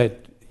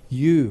that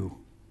you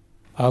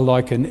are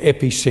like an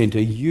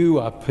epicenter. You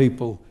are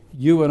people,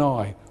 you and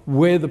I,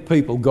 we're the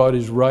people God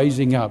is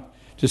raising up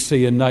to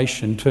see a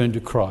nation turn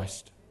to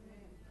Christ.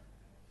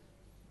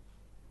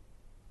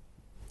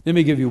 Let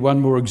me give you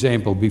one more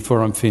example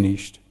before I'm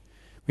finished.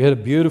 We had a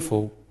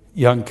beautiful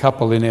young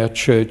couple in our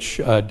church,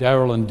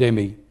 Daryl and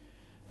Demi.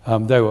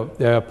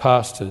 They are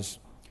pastors.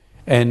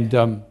 And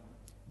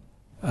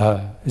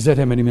is that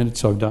how many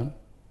minutes I've done?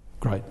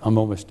 Great, I'm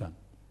almost done.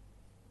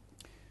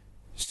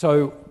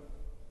 So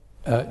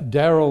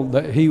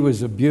Daryl, he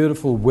was a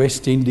beautiful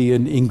West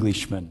Indian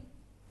Englishman,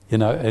 you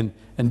know,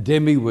 and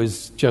Demi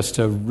was just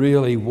a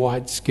really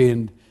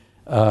white-skinned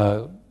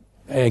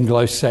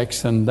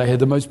Anglo-Saxon. They had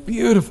the most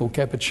beautiful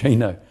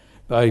cappuccino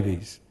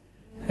babies.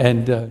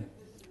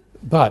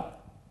 But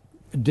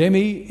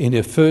Demi, in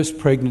her first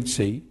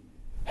pregnancy,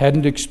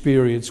 hadn't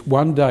experienced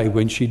one day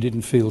when she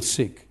didn't feel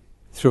sick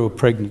through a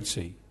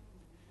pregnancy.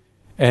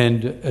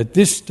 And at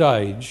this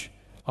stage,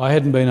 I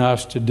hadn't been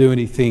asked to do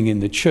anything in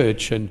the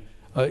church, and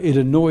it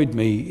annoyed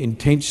me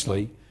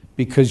intensely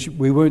because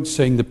we weren't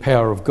seeing the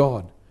power of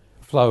God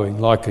flowing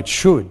like it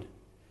should.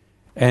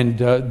 And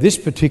this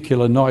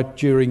particular night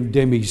during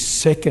Demi's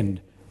second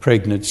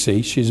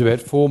pregnancy, she's about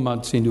 4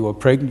 months into her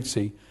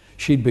pregnancy,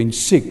 she'd been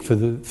sick for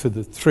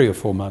the 3 or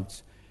 4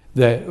 months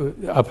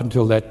up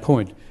until that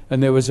point.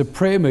 And there was a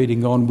prayer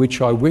meeting on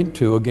which I went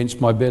to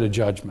against my better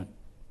judgment.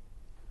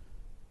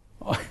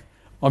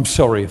 I'm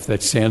sorry if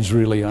that sounds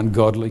really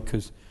ungodly,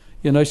 because,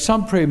 you know,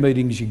 some prayer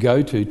meetings you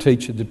go to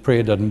teach you that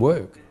prayer doesn't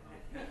work.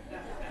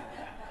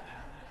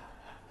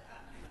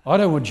 I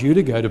don't want you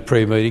to go to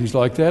prayer meetings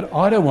like that.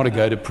 I don't want to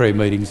go to prayer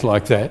meetings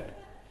like that.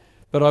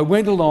 But I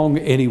went along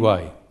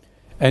anyway.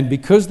 And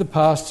because the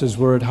pastors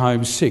were at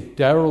home sick,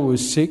 Daryl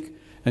was sick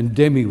and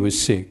Demi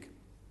was sick.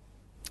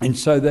 And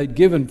so they'd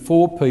given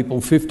 4 people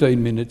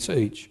 15 minutes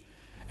each.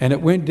 And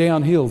it went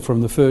downhill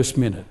from the first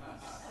minute.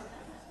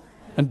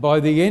 And by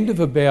the end of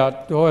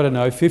about,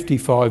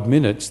 55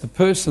 minutes, the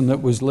person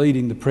that was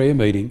leading the prayer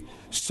meeting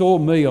saw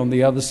me on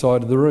the other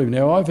side of the room.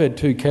 Now, I've had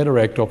 2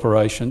 cataract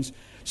operations,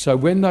 so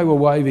when they were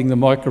waving the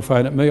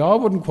microphone at me, I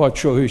wasn't quite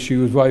sure who she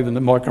was waving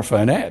the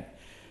microphone at,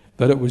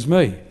 but it was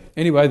me.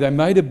 Anyway, they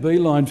made a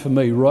beeline for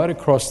me right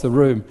across the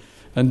room,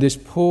 and this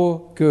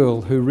poor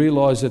girl who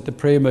realised that the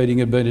prayer meeting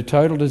had been a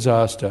total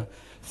disaster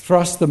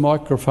thrust the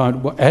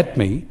microphone at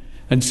me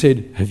and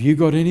said, "Have you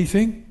got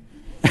anything?"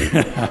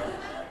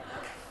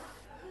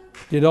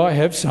 Did I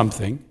have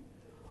something?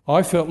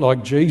 I felt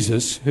like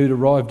Jesus who'd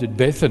arrived at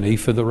Bethany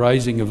for the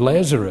raising of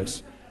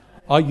Lazarus.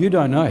 You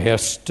don't know how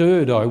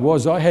stirred I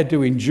was. I had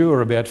to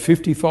endure about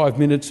 55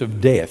 minutes of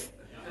death.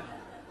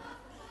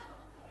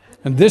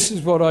 And this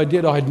is what I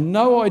did. I had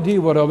no idea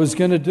what I was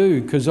going to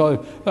do because I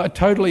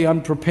totally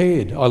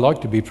unprepared. I like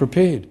to be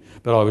prepared,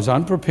 but I was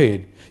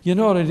unprepared. You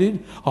know what I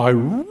did? I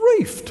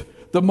reefed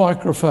the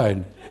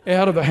microphone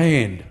out of a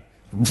hand.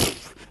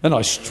 And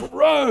I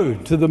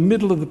strode to the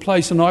middle of the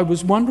place, and I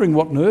was wondering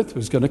what on earth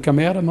was going to come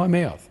out of my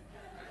mouth.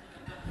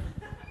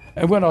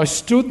 And when I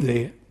stood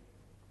there,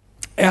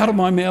 out of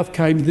my mouth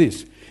came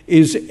this: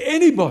 is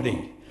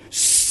anybody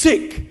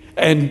sick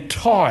and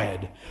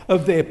tired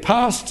of their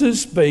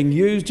pastors being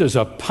used as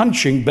a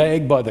punching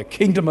bag by the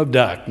kingdom of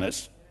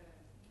darkness?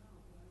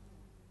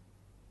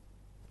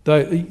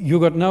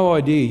 You've got no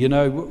idea, you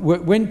know,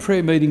 when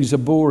prayer meetings are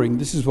boring,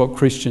 this is what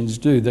Christians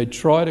do. They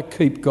try to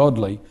keep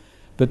godly,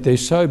 but they're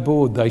so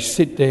bored they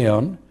sit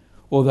down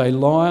or they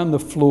lie on the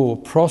floor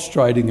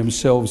prostrating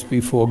themselves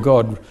before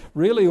God.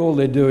 Really all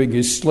they're doing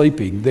is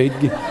sleeping.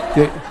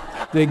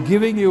 They're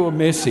giving you a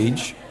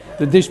message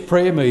that this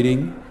prayer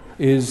meeting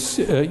is,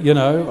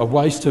 a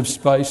waste of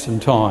space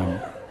and time.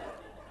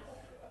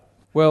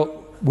 Well,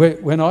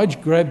 when I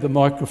grabbed the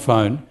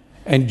microphone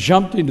and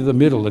jumped into the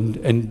middle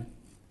and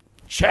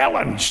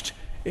challenged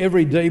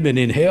every demon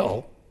in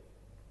hell,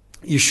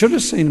 you should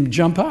have seen them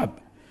jump up.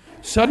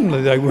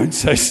 Suddenly they weren't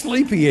so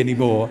sleepy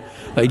anymore.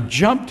 They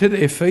jumped to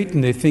their feet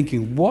and they're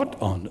thinking, what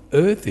on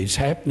earth is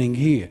happening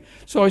here?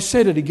 So I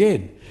said it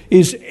again.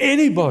 Is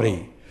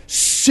anybody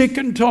sick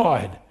and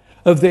tired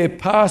of their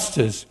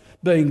pastors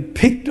being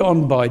picked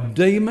on by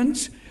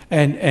demons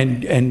and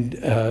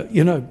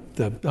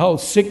the whole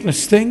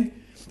sickness thing?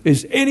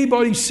 Is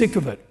anybody sick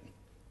of it?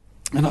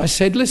 And I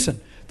said, listen,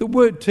 the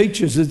word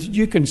teaches that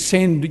you can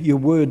send your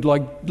word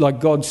like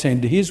God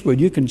sent his word.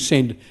 You can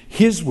send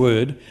his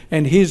word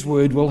and his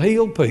word will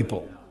heal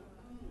people.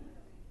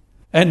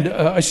 And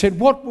I said,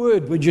 what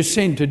word would you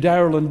send to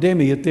Daryl and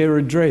Demi at their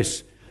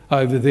address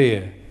over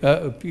there,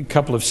 a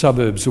couple of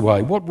suburbs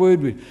away? What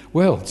word would...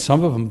 Well,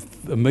 some of them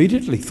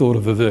immediately thought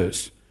of a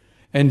verse.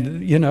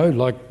 And,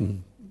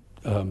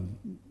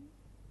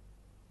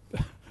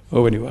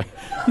 anyway,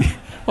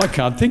 I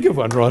can't think of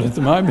one right at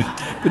the moment.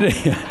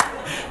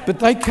 But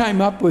they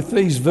came up with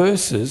these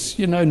verses,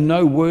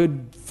 no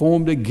word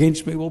formed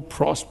against me will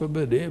prosper,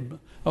 but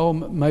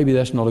maybe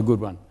that's not a good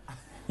one.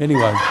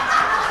 Anyway,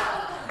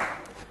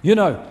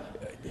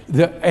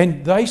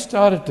 and they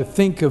started to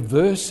think of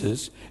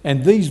verses,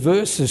 and these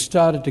verses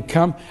started to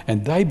come,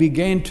 and they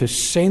began to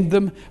send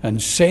them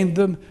and send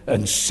them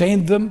and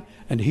send them,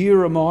 and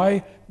here am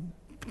I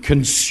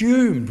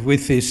consumed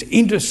with this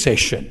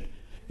intercession,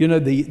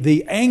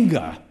 the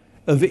anger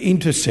of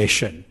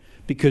intercession,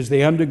 because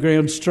the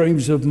underground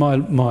streams of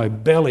my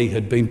belly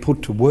had been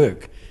put to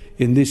work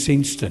in this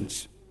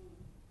instance.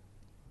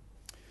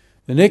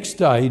 The next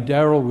day,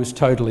 Daryl was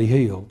totally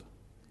healed.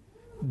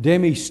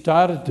 Demi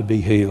started to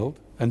be healed,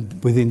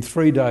 and within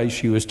 3 days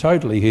she was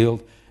totally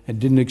healed and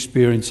didn't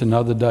experience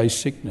another day's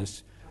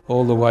sickness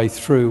all the way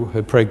through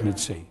her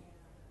pregnancy.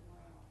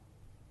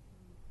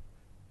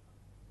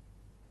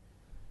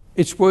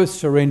 It's worth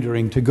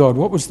surrendering to God.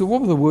 What were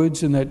the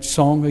words in that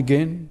song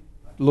again?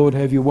 Lord,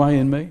 have your way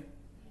in me.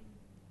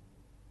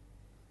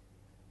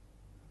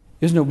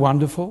 Isn't it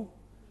wonderful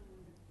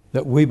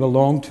that we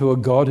belong to a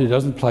God who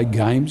doesn't play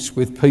games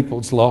with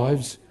people's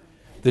lives,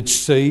 that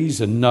sees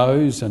and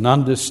knows and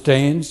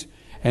understands?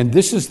 And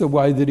this is the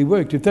way that he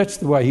worked. If that's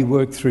the way he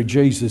worked through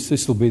Jesus,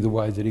 this will be the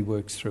way that he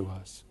works through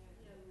us.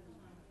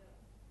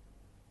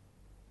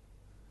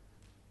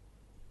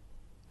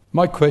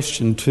 My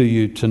question to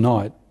you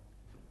tonight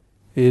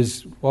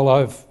is, while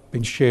I've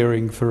been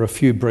sharing for a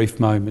few brief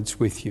moments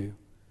with you,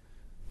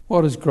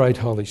 what has great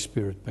Holy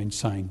Spirit been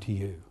saying to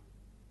you?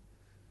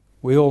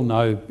 We all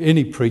know,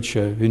 any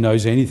preacher who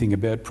knows anything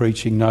about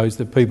preaching knows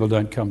that people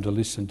don't come to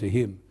listen to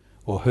him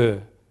or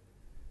her.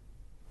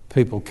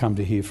 People come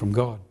to hear from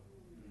God.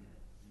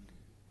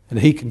 And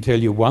he can tell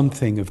you one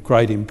thing of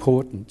great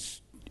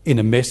importance in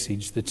a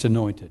message that's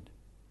anointed.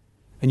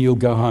 And you'll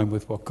go home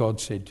with what God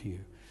said to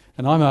you.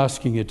 And I'm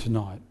asking you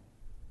tonight,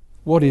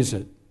 what is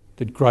it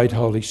that great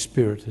Holy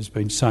Spirit has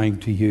been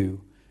saying to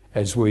you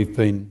as we've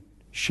been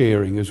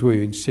sharing, as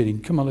we've been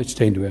sitting? Come on, let's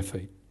stand to our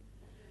feet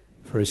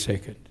for a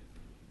second.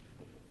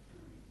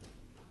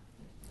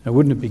 Now,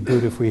 wouldn't it be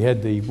good if we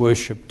had the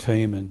worship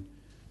team and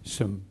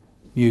some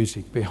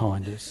music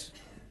behind us?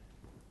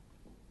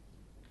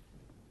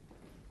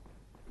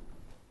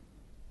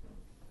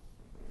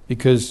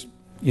 Because,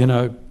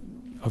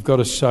 I've got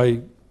to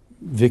say,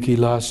 Vicky,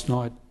 last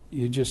night,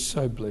 you just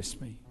so blessed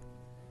me.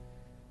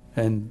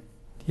 And,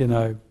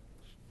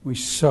 we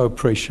so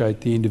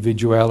appreciate the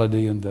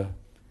individuality and the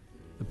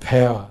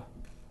power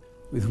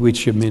with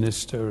which you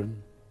minister.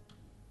 And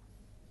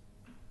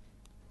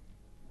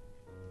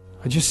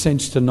I just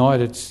sense tonight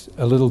it's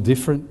a little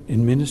different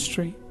in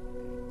ministry.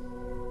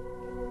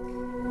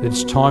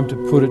 It's time to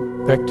put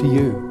it back to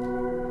you.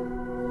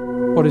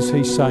 What is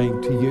he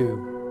saying to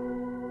you?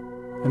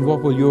 And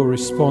what will your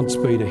response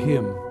be to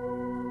him?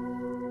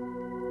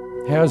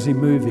 How's he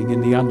moving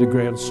in the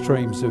underground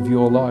streams of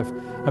your life?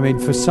 I mean,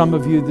 for some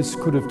of you, this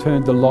could have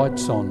turned the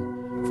lights on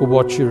for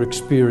what you're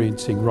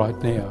experiencing right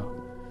now.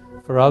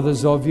 For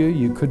others of you,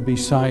 you could be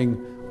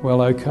saying,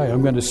 well, okay,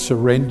 I'm going to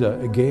surrender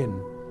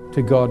again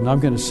to God, and I'm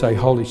going to say,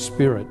 Holy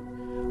Spirit,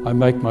 I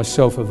make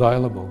myself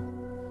available.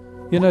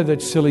 You know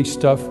that silly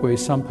stuff where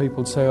some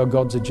people say, oh,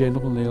 God's a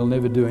gentleman and he'll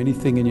never do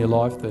anything in your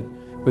life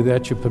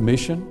without your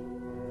permission?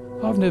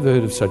 I've never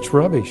heard of such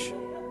rubbish.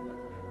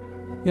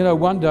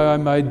 One day I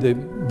made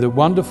the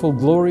wonderful,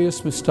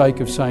 glorious mistake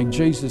of saying,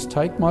 Jesus,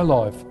 take my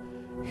life.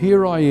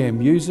 Here I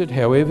am. Use it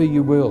however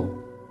you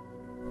will.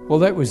 Well,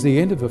 that was the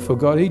end of it for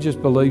God. He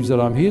just believes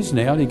that I'm his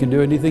now and he can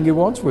do anything he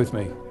wants with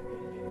me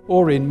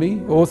or in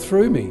me or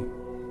through me.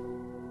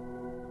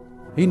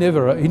 He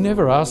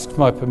never asks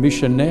my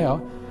permission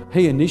now.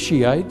 He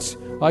initiates.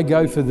 I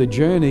go for the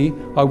journey.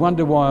 I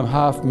wonder why I'm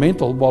half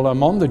mental while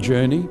I'm on the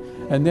journey.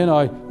 And then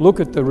I look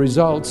at the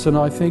results and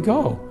I think,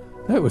 oh,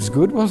 that was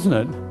good, wasn't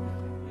it?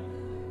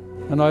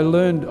 And I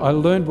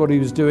learned what he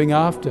was doing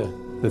after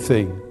the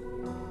thing.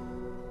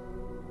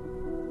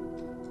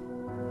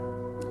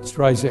 Let's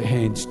raise our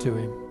hands to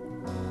him.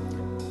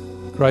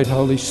 Great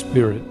Holy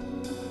Spirit,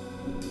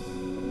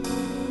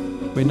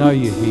 we know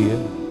you're here,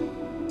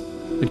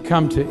 but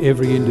come to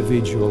every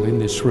individual in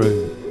this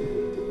room.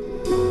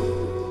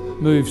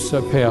 Move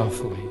so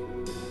powerfully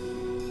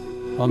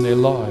on their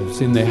lives,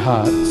 in their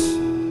hearts.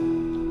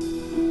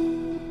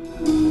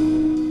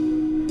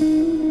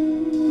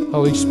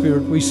 Holy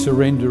Spirit, we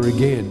surrender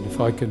again, if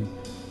I can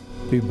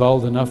be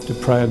bold enough to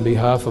pray on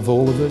behalf of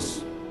all of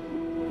us.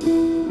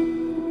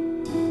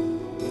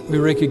 We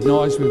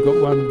recognise we've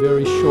got one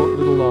very short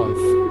little life.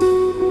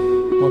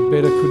 What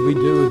better could we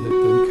do with it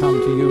than come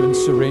to you and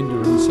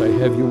surrender and say,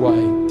 have your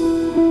way.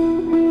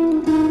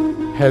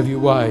 Have your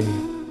way.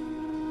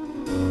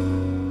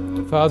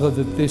 Father,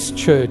 that this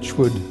church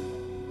would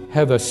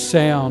have a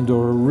sound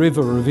or a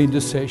river of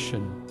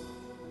intercession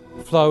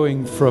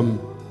flowing from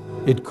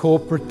it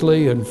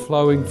corporately and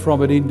flowing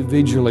from it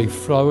individually,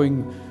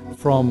 flowing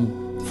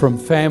from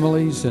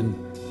families and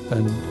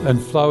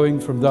flowing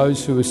from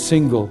those who are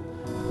single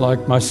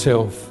like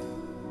myself.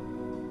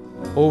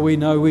 All we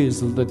know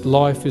is that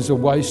life is a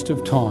waste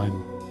of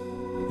time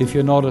if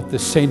you're not at the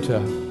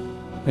centre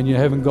and you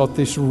haven't got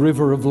this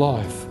river of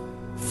life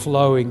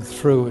flowing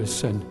through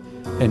us and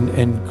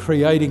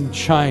creating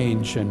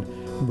change and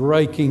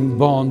breaking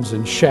bonds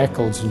and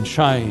shackles and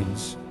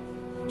chains,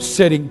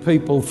 setting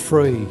people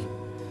free,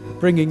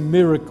 bringing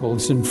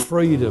miracles and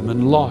freedom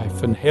and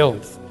life and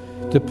health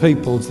to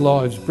people's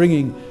lives,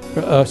 bringing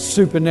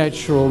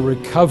supernatural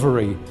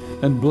recovery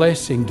and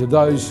blessing to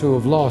those who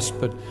have lost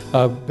but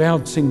are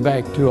bouncing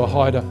back to a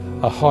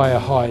higher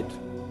height.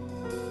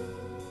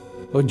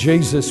 Lord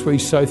Jesus, we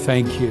so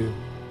thank you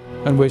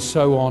and we're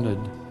so honoured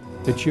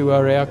that you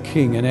are our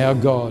King and our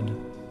God.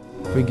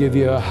 We give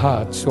you our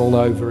hearts all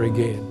over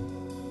again.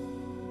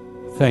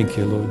 Thank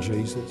you, Lord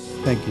Jesus.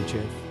 Thank you,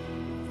 Jeff.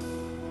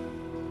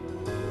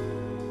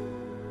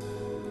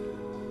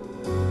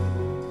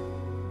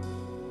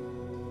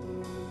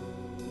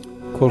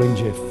 Calling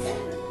Jeff.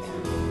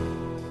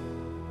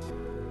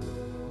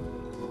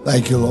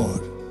 Thank you,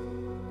 Lord.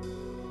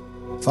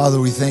 Father,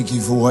 we thank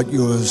you for what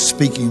you are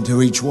speaking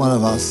to each one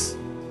of us.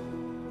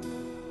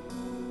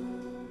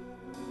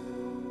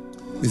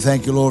 We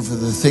thank you, Lord, for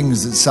the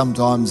things that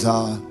sometimes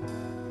are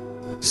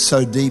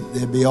so deep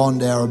they're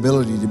beyond our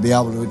ability to be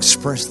able to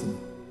express them.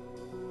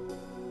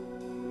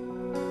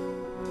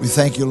 We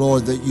thank you,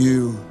 Lord, that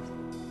you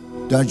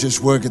don't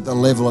just work at the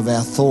level of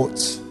our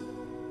thoughts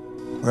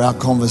or our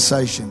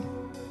conversation.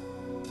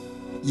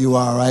 You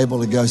are able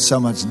to go so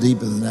much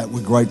deeper than that.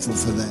 We're grateful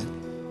for that.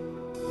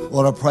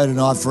 Lord, I pray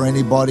tonight for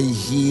anybody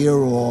here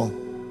or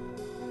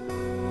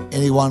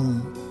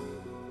anyone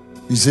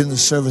who's in the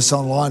service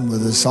online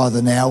with us,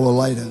 either now or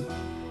later,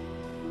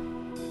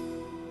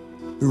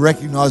 who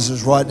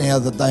recognises right now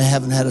that they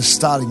haven't had a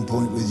starting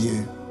point with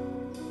you.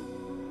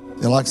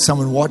 They're like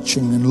someone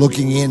watching and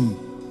looking in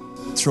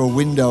through a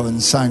window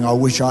and saying, I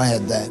wish I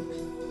had that.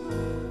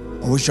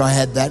 I wish I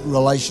had that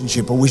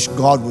relationship. I wish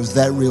God was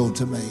that real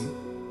to me.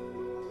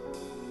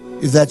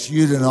 If that's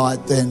you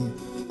tonight, then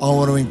I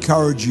want to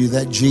encourage you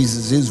that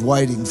Jesus is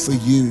waiting for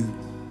you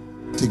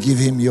to give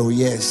him your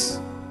yes.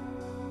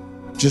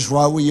 Just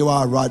right where you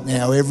are right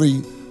now,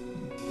 every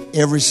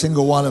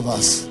single one of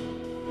us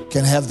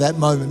can have that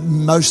moment.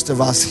 Most of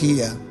us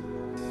here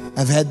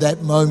have had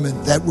that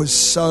moment that was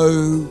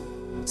so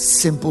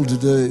simple to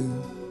do,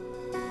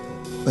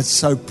 but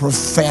so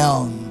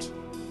profound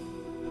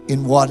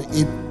in what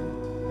it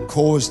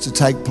caused to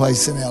take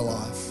place in our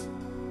life.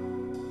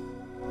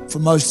 For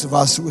most of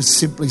us, it was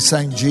simply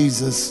saying,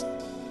 Jesus,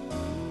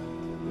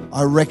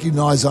 I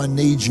recognize I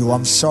need you.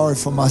 I'm sorry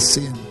for my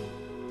sin.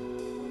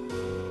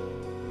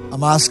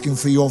 I'm asking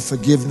for your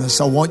forgiveness.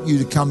 I want you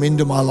to come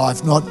into my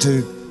life, not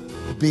to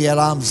be at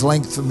arm's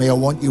length for me. I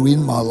want you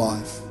in my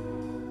life.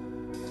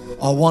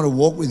 I want to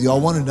walk with you. I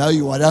want to know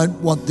you. I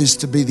don't want this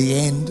to be the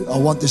end. I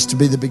want this to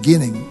be the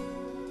beginning.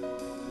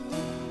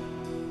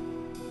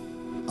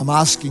 I'm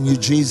asking you,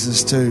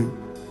 Jesus, to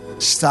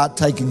start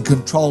taking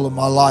control of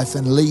my life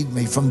and lead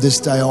me from this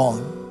day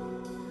on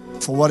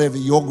for whatever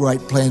your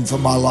great plan for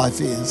my life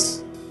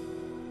is.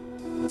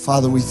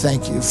 Father, we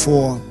thank you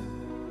for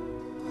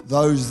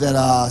those that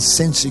are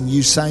sensing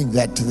you saying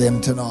that to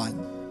them tonight,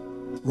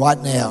 right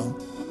now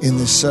in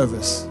this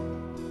service.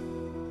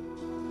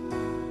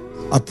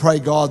 I pray,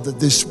 God, that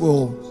this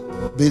will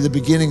be the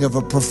beginning of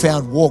a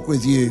profound walk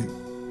with you.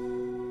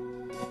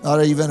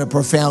 Not even a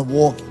profound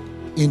walk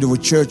into a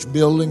church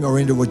building or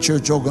into a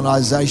church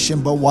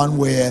organization, but one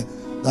where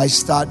they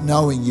start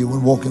knowing you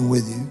and walking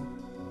with you.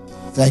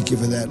 Thank you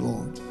for that,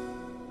 Lord.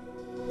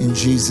 In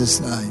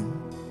Jesus' name,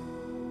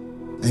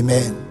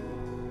 amen.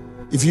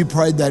 If you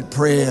prayed that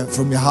prayer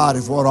from your heart,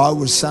 if what I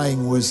was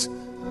saying was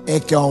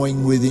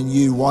echoing within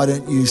you, why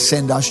don't you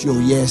send us your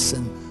yes?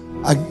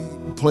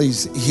 And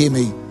please hear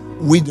me.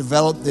 we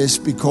developed this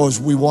because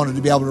we wanted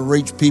to be able to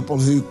reach people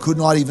who could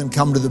not even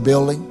come to the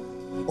building,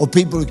 or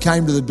people who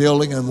came to the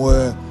building and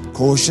were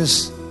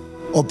cautious,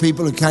 or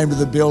people who came to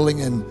the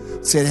building and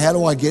said, how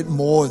do I get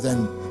more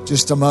than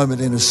just a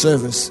moment in a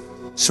service?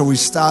 So we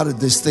started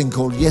this thing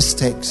called Yes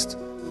Text.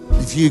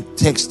 If you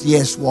text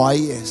yes, why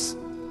yes,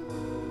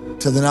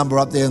 to the number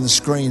up there on the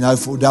screen,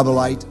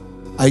 0488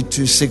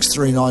 826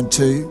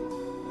 392.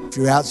 If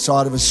you're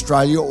outside of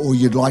Australia or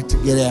you'd like to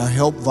get our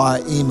help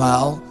via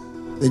email,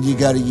 then you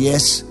go to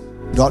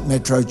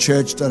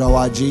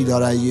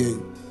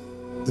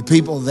yes.metrochurch.org.au. The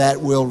people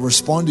that will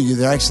respond to you,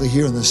 they're actually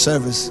here in the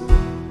service.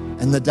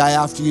 And the day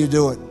after you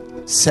do it,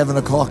 7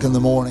 o'clock in the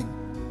morning,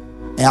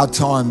 our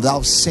time,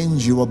 they'll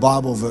send you a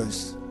Bible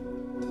verse.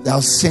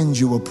 They'll send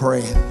you a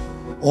prayer.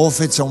 All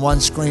fits on one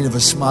screen of a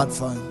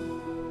smartphone.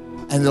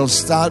 And it'll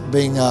start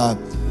being a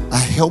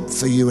help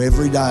for you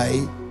every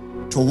day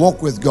to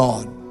walk with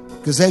God.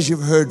 Because as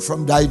you've heard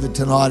from David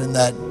tonight in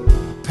that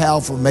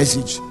powerful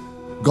message,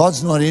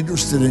 God's not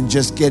interested in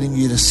just getting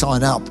you to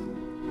sign up.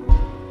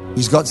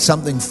 He's got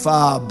something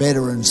far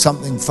better and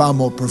something far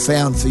more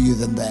profound for you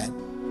than that.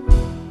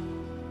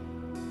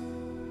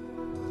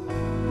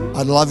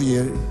 I'd love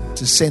you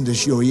to send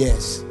us your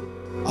yes.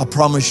 I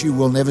promise you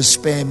we'll never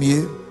spam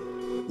you.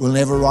 We'll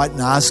never write and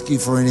ask you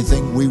for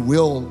anything. We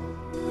will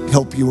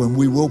help you and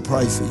we will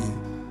pray for you.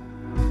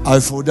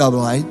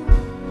 0488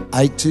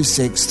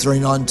 826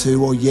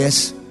 392 or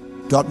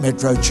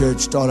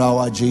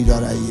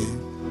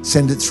yes.metrochurch.org.au.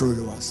 Send it through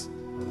to us.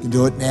 You can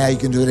do it now. You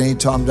can do it any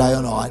time, day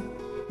or night.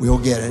 We'll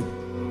get it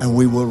and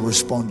we will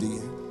respond to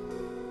you.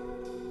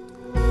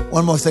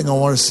 One more thing I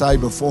want to say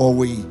before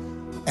we,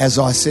 as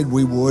I said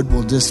we would,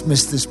 we'll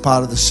dismiss this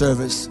part of the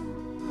service.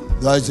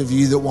 Those of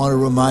you that want to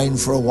remain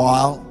for a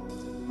while,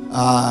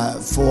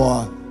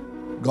 for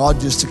God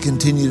just to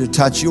continue to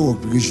touch you, or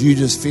because you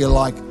just feel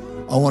like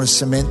I want to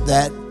cement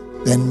that,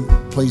 then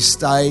please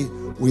stay.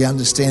 We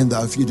understand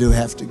though if you do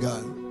have to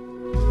go.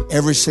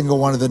 Every single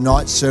one of the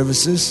night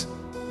services,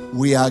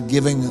 we are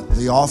giving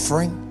the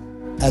offering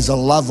as a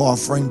love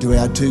offering to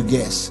our two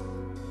guests,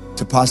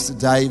 to Pastor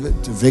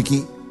David, to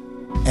Vicky,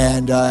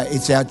 and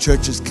it's our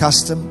church's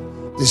custom.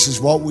 This is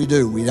what we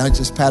do. We don't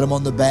just pat them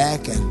on the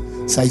back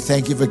and say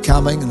thank you for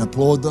coming and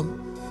applaud them.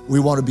 We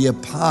want to be a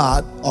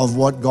part of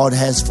what God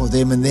has for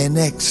them and their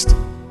next.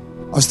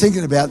 I was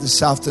thinking about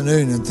this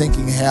afternoon and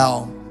thinking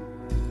how,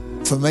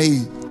 for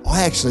me,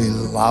 I actually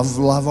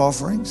love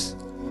offerings.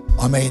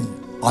 I mean,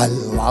 I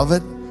love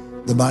it.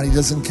 The money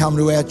doesn't come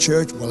to our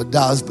church. Well, it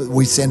does, but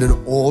we send it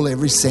all,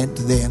 every cent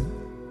to them.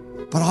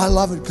 But I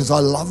love it because I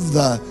love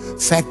the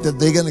fact that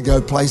they're going to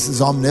go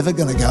places I'm never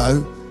going to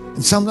go.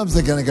 And sometimes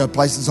they're going to go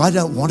places I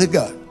don't want to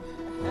go.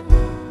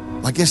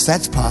 I guess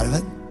that's part of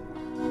it.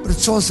 But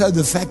it's also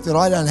the fact that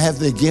I don't have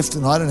their gift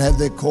and I don't have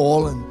their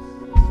call,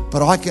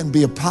 but I can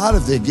be a part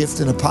of their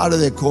gift and a part of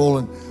their call.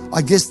 And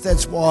I guess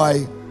that's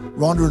why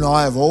Rhonda and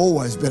I have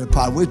always been a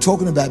part. We were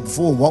talking about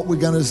before what we're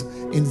going to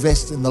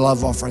invest in the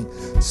love offering.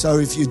 So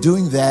if you're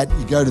doing that,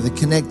 you go to the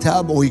Connect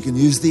Hub, or you can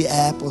use the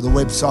app or the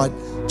website.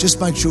 Just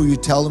make sure you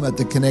tell them at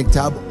the Connect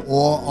Hub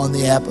or on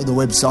the app or the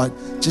website,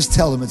 just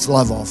tell them it's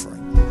love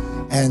offering.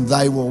 And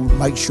they will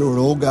make sure it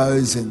all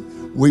goes, and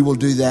we will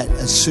do that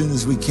as soon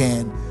as we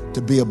can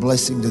to be a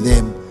blessing to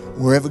them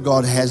wherever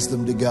God has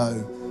them to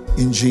go,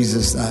 in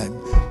Jesus' name.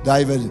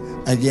 David,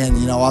 again,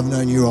 I've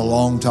known you a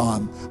long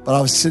time, but I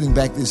was sitting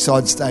back this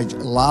side stage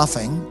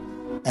laughing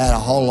at a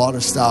whole lot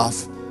of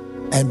stuff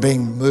and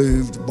being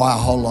moved by a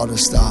whole lot of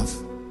stuff.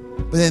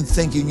 But then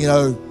thinking,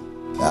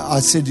 I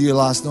said to you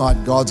last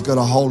night, God's got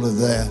a hold of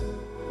the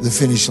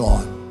finish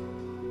line.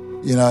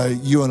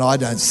 You and I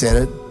don't set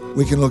it.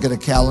 We can look at a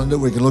calendar,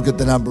 we can look at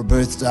the number of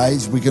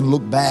birthdays, we can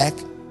look back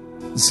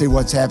and see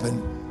what's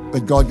happened.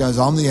 But God goes,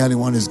 I'm the only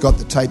one who's got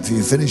the tape for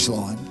your finish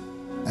line.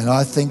 And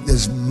I think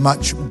there's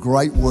much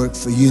great work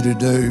for you to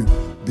do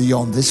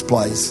beyond this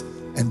place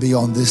and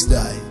beyond this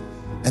day.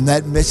 And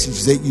that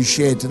message that you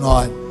shared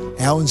tonight,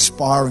 how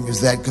inspiring is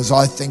that? Because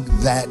I think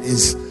that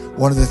is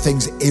one of the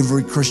things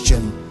every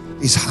Christian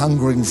is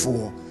hungering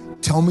for.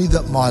 Tell me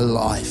that my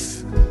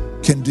life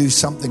can do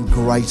something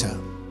greater.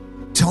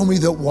 Tell me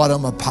that what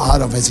I'm a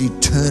part of has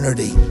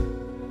eternity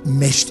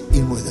meshed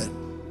in with it.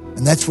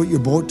 And that's what you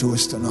brought to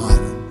us tonight.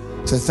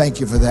 So thank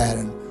you for that.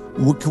 And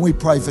can we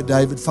pray for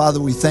David? Father,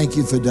 we thank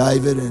you for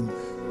David and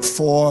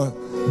for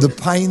the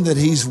pain that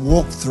he's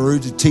walked through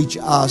to teach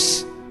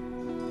us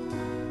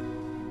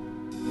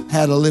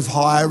how to live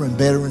higher and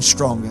better and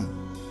stronger.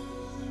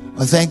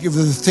 I thank you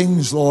for the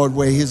things, Lord,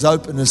 where his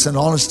openness and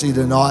honesty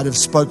tonight have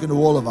spoken to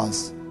all of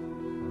us.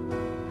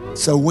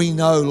 So we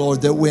know,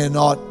 Lord, that we're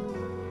not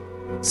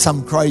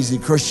some crazy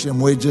Christian.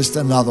 We're just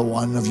another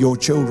one of your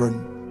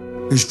children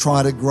who's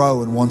trying to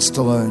grow and wants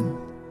to learn.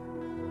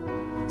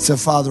 So,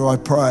 Father, I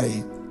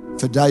pray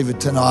for David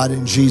tonight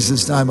in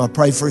Jesus' name. I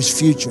pray for his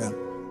future.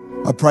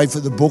 I pray for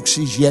the books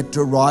he's yet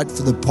to write,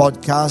 for the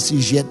podcast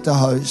he's yet to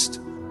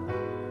host,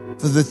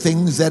 for the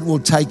things that will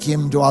take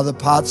him to other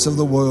parts of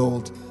the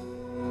world,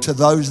 to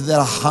those that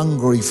are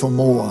hungry for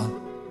more.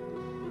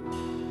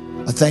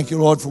 I thank you,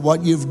 Lord, for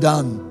what you've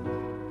done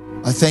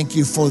I thank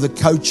you for the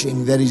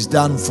coaching that he's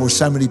done for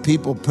so many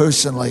people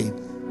personally.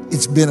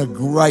 It's been a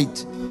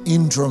great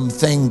interim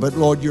thing, but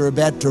Lord, you're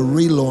about to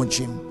relaunch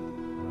him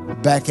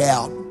back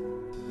out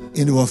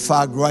into a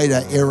far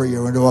greater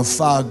area, into a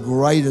far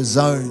greater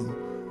zone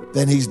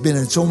than he's been.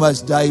 It's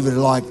almost, David,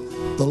 like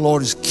the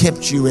Lord has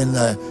kept you in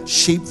the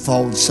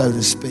sheepfold, so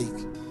to speak.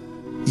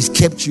 He's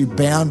kept you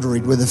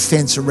boundaried with a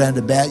fence around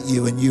about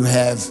you, and you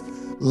have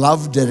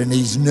loved it, and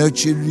he's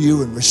nurtured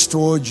you and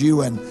restored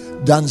you and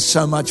done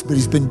so much, but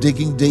he's been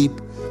digging deep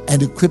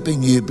and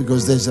equipping you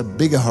because there's a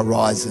bigger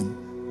horizon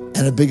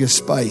and a bigger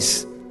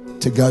space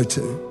to go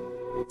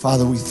to.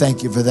 Father, we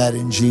thank you for that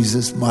in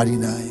Jesus' mighty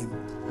name.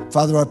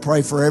 Father, I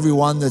pray for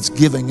everyone that's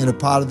giving and a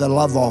part of the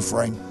love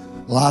offering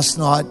last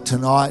night,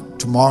 tonight,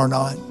 tomorrow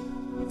night.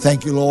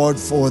 Thank you, Lord,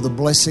 for the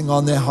blessing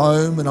on their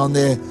home and on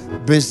their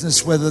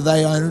business, whether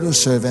they own it or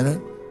serve in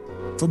it,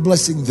 for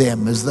blessing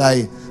them as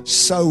they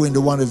sow into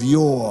one of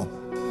your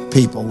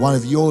people, one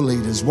of your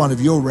leaders, one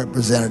of your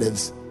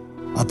representatives.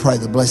 I pray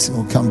the blessing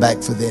will come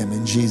back for them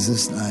in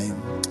Jesus'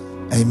 name.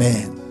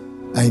 Amen.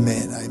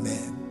 Amen.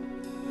 Amen.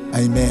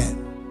 Amen.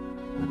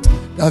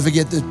 Don't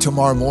forget that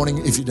tomorrow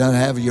morning, if you don't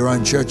have your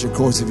own church, of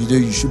course, if you do,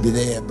 you should be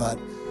there. But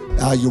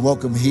you're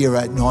welcome here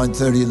at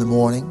 9:30 in the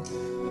morning.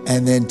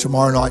 And then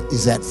tomorrow night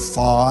is at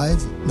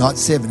 5, not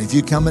 7. If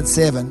you come at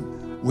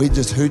 7, we're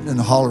just hooting and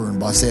hollering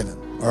by 7,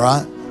 all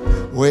right?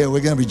 We're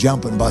going to be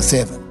jumping by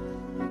 7.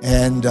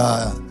 And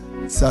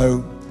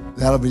so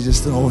that'll be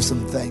just an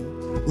awesome thing.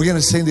 We're going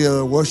to sing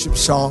the worship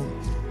song.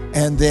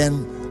 And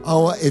then,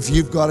 if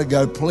you've got to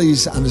go,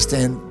 please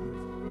understand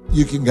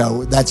you can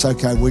go. That's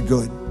okay. We're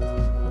good.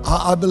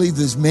 I believe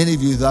there's many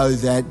of you, though,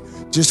 that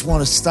just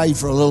want to stay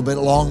for a little bit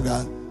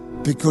longer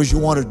because you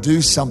want to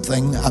do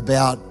something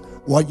about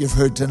what you've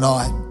heard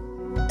tonight,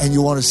 and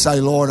you want to say,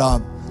 Lord,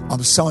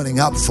 I'm signing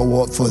up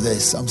for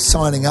this. I'm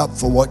signing up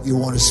for what you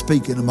want to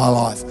speak into my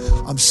life.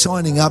 I'm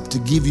signing up to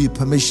give you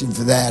permission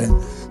for that.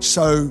 And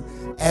so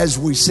as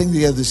we sing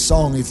together this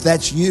song, if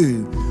that's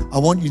you, I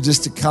want you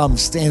just to come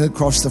stand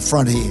across the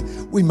front here.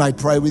 We may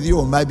pray with you,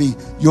 or maybe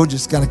you're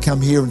just going to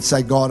come here and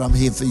say, God, I'm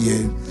here for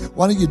you.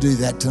 Why don't you do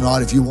that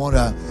tonight if you want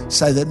to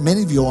say that?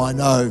 Many of you I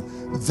know,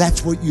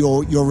 that's what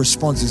your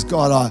response is.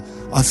 God,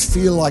 I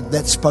feel like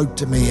that spoke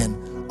to me, and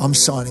I'm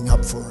signing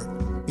up for it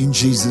in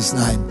Jesus'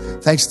 name.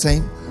 Thanks,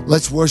 team.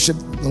 Let's worship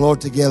the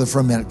Lord together for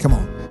a minute. Come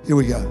on. Here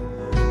we go.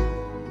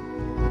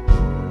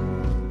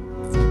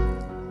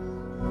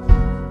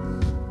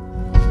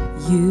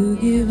 You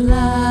give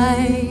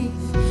life.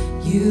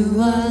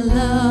 You are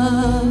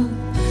love.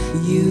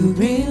 You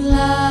bring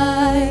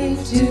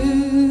life to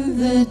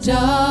the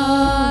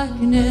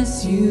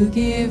darkness. You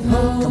give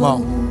hope. Come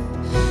on.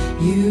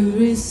 You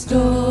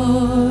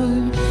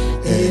restore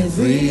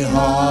every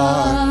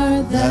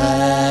heart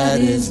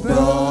that is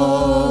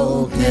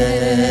broken.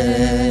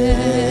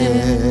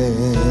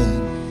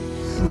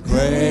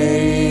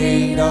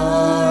 Great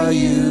are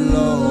you,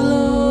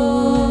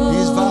 Lord.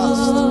 He's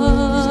vast.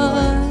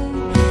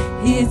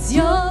 It's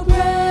your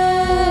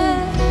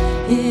breath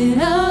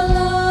in our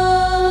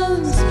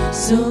lungs,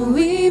 so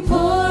we pour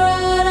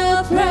out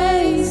our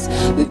praise.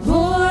 We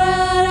pour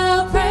out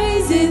our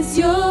praise. It's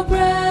your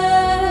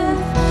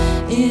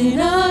breath in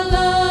our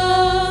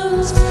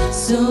lungs,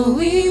 so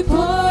we pour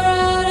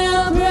out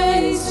our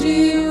praise to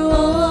you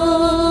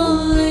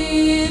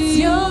only. It's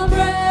your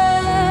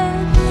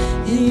breath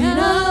in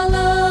our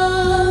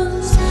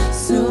lungs,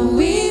 so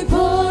we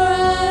pour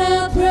out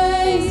our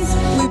praise.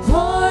 We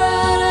pour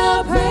out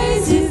our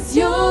praise. It's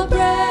your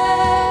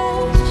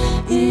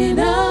breath in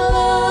our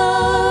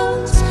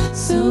lungs,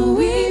 so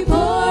we pour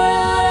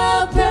out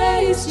our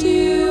praise to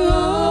you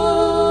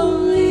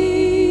only.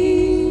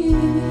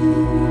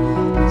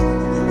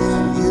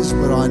 Yes,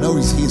 but I know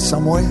he's here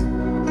somewhere.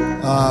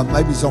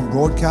 Maybe he's on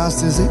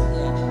broadcast, is he?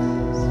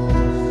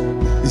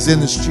 He's in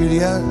the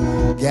studio.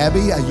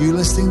 Gabby, are you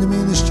listening to me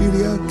in the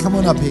studio? Come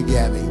on up here,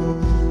 Gabby.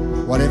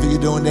 Whatever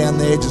you're doing down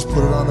there, just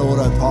put it on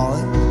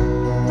autopilot.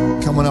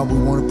 Come on up, we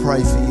want to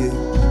pray for you.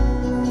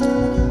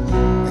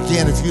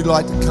 Again, if you'd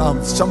like to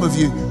come, some of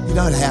you, you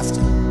don't have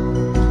to.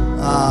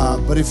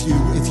 But if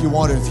you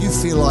want to, if you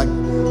feel like,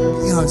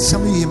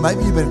 some of you,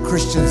 maybe you've been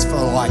Christians for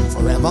like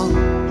forever,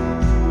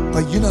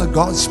 but you know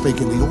God's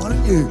speaking to you. Why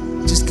don't you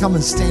just come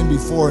and stand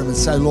before him and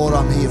say, Lord,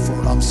 I'm here for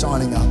it. I'm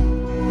signing up.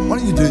 Why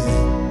don't you do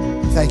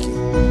that? Thank you.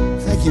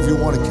 Thank you if you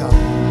want to come.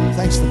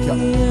 Thanks for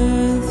coming.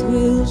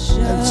 It's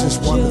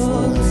just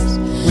wonderful.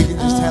 We can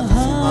just have a few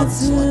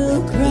moments like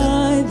that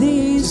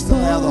together. Just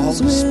allow the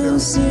Holy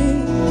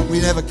Spirit. We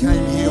never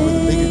came here with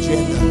a big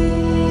agenda.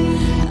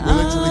 We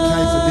literally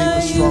came for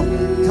deeper, stronger.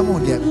 Come on,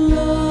 Gavin.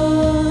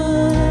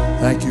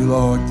 Thank you,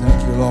 Lord.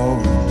 Thank you,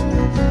 Lord.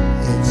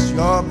 It's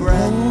your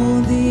breath.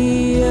 All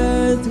the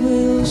earth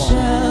will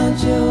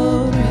shout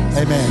your praise.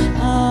 Amen.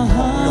 Our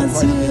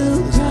hearts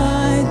will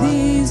cry,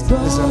 these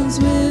bones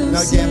will no,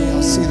 sing. Gabby,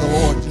 I see the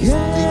Lord just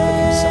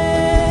deepening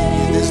something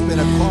in you. There's been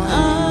a cry.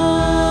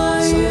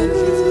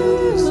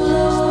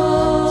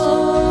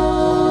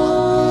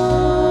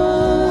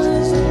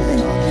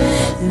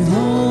 And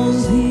all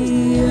the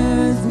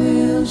earth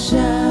will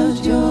shout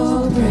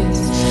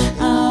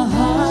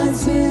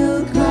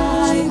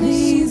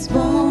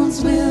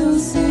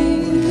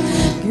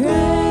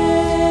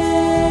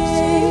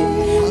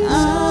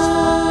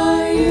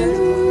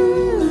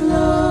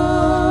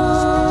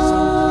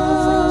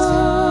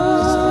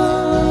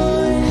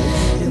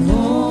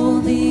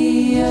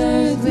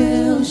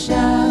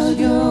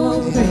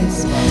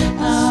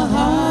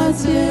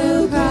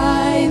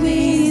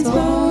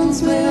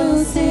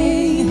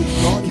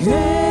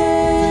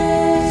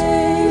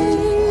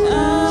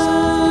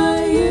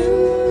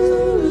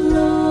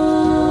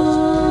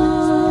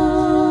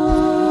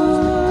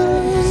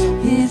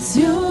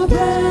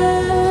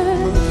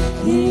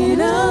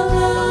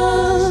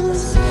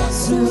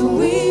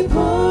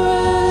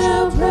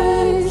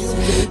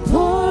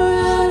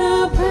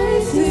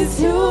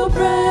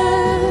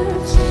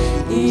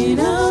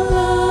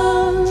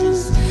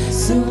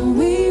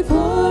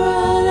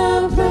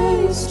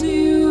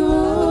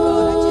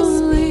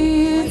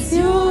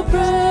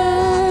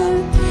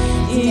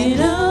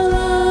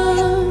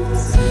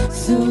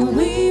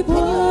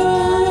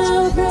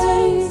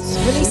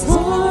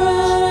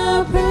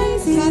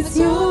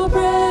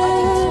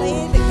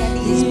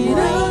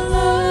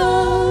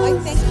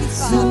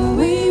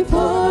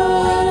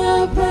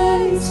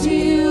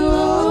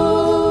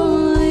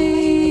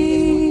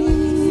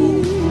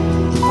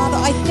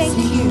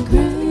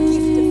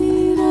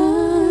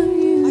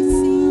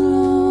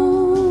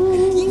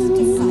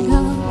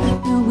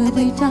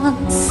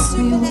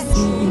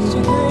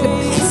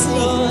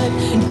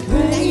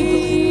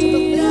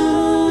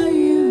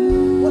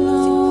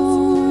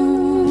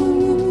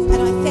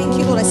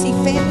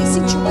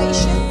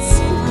situations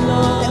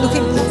that look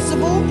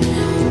impossible. I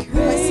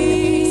see the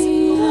peace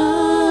of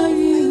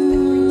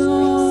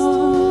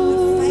God,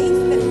 the faith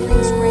that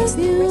brings rest,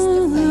 the rest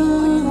of faith. I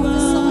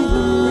prophesy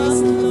the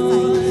rest of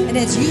faith. And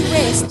as you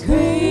rest,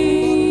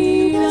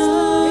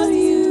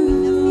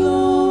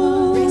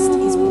 rest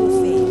is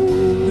warfare.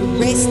 The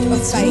rest of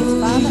faith.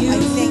 Father, I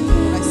thank you.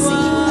 I see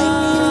you lay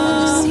hands on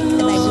the sick and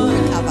they will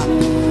recover. I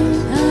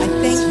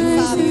thank you,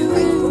 Father, for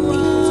faithful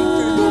people's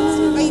infirmities,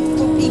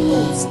 faithful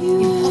people's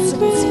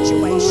impossible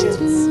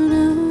situations.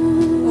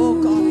 Oh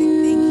God, I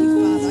thank you,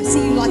 Father. I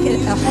see you like a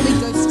Holy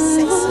Ghost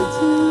assassin,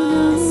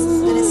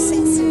 an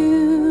assassin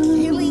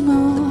killing the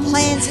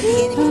plans of the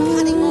enemy,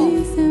 cutting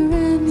off the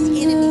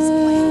enemy's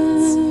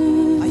plans.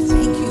 I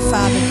thank you,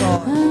 Father God.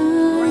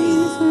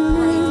 Brave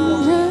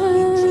warrior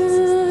in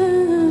Jesus'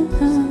 name.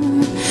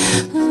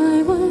 I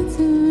want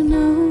to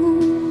know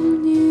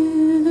you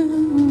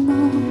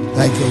more.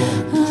 Thank you, Lord.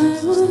 I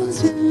want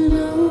to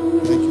know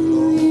Thank you,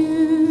 Lord. you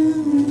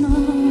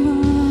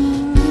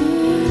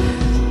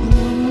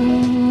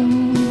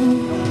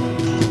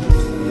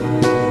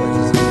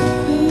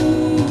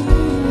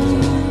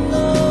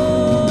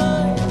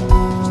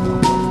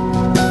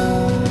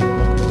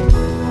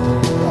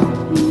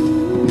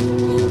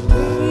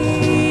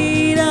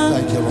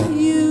Thank you, Lord.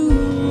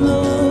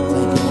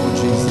 Thank you, Lord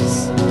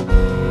Jesus.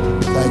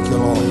 Thank you,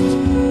 Lord.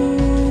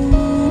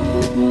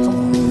 Come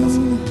on, yes.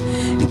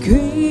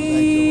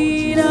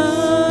 Great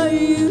are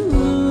you,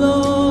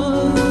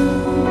 Lord.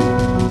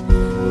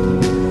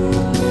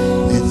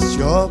 It's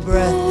your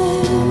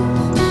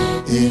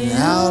breath in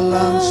our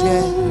lungs,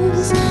 yes.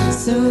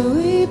 So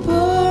we pour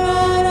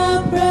out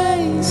our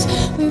praise.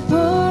 We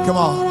pour Come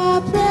on. out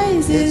our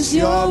praise. It's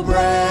your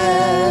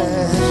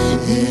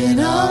breath in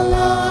our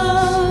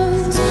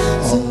lungs.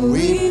 Oh,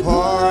 we pour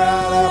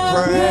out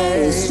our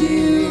praise to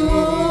you.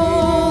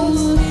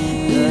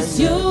 It's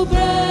your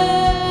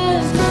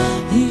breath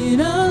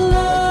in our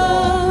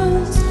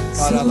lungs.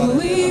 So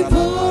we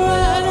pour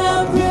out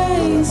our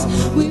praise.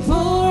 We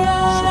pour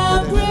out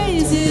our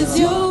praise. It's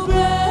your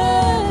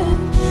breath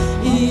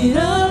in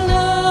our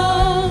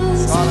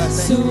lungs.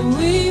 So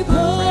we pour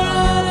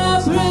out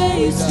our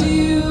praise to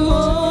you.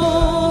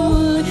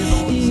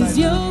 Is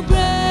your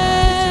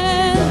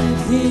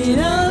breath in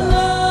our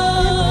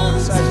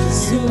lungs?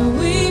 So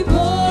we pour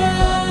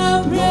out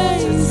our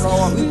praise.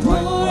 We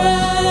pour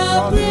out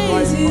our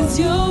praise. It's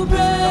your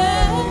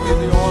breath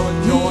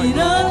in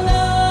our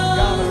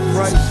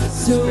lungs.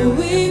 So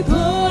we pour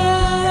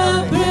out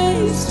our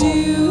praise to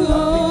you.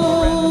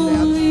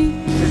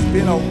 There's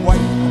been a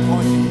weight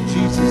upon you in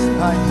Jesus'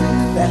 name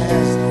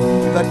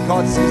that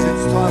God says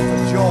it's time for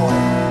joy,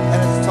 and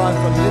it's time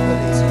for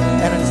liberty,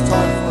 and it's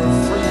time for a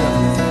freedom,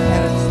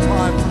 and it's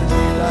time for a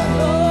new day. I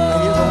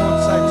hear the Lord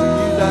say it's a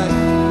new day,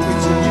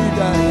 it's a new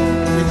day,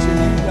 it's a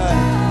new day.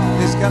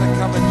 There's going to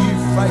come a new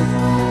faith,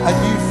 a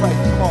new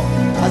faith. Come on,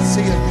 I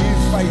see a new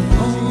faith in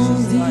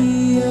Jesus'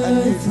 name. A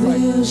new faith,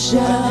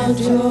 Shout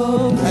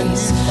your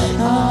praise.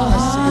 Our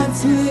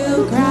hearts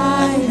will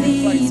cry,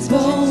 these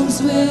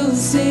bones will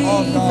sing.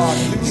 Oh God,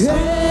 loose up the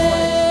faith.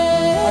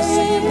 I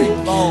see you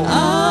being bold.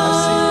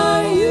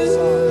 Are you,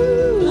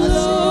 Lord?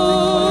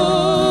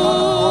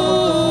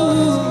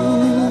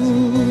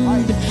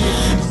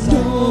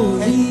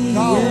 The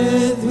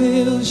earth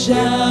will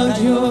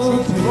shout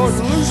your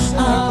praise.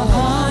 Our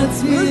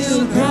hearts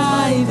will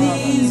cry,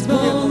 these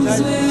bones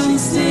will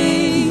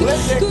sing.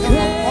 Great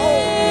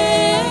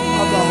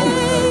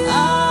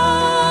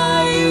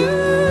are you,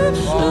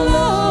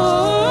 Lord.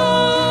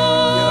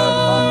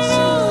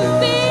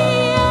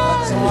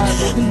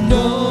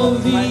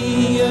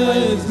 The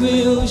earth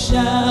will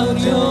shout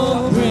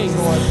your praise.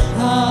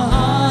 Our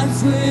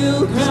hearts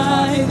will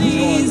cry,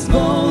 these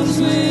bones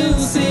will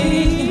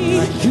sing.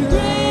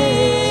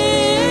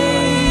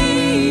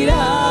 Great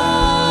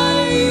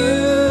are you,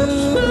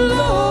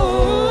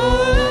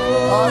 Lord.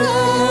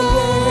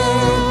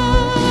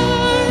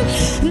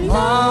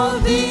 All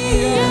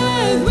the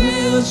earth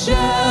will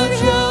shout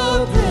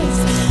your praise.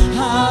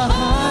 Our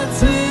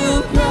hearts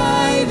will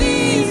cry,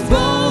 these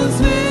bones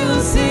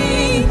will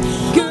sing.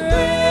 Great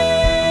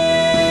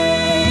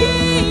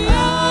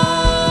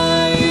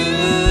are you,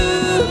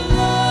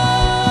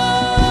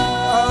 Lord.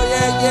 Oh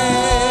yeah,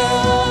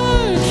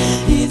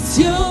 yeah. It's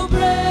your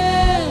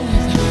breath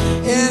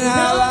In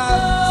our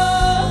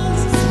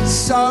lungs,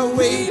 so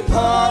we pour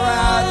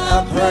out a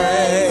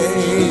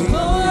praise. pour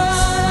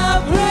out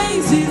our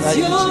praise. It's Thank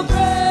you, your Jesus.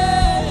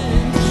 breath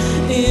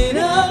in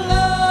our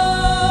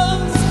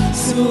lungs.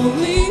 So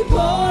we pour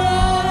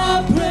out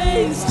our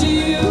praise to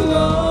you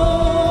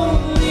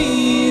only.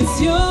 It's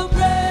your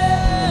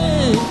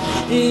breath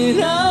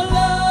in our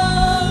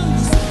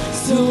lungs.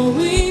 So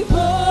we pour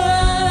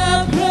out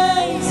our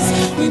praise.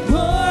 We pour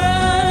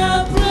out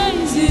our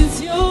praise. It's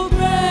your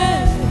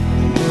breath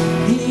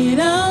in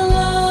our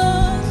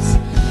lungs.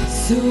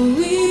 So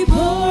we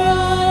pour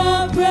out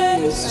our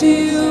praise to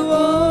you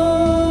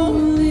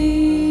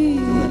only.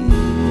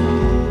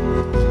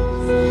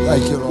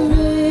 Thank you, Lord.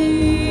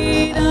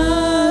 Great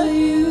are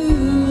you,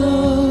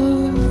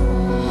 Lord.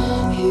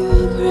 You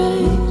are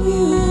great,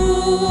 you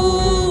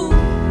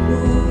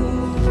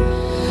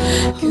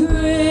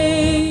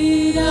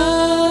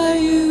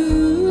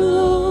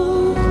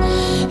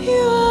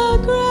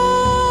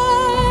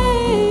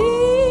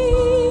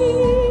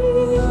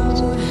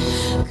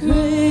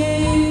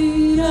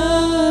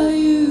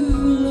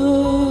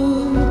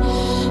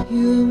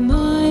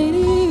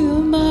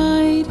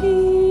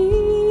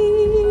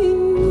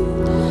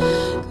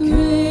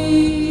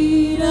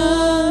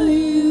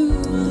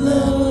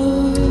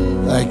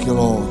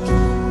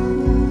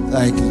Lord.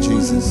 Thank you,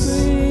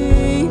 Jesus.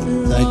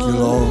 Thank you,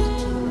 Lord.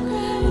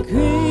 Thank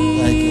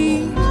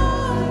you,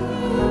 Lord.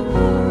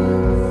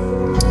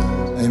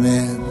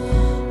 Amen.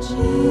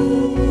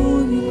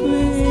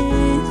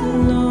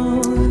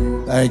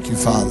 Thank you,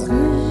 Father.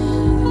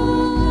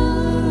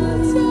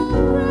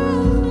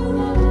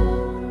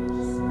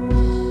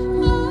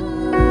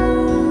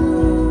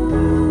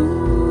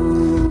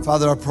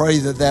 Father, I pray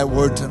that that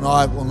word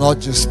tonight will not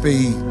just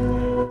be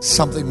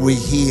something we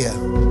hear.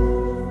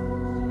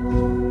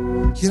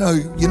 You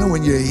know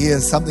when you hear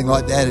something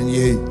like that and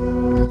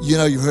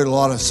you've heard a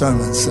lot of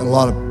sermons, a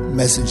lot of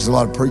messages, a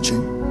lot of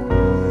preaching.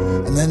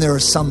 And then there are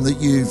some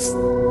that you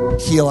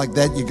hear like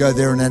that, you go,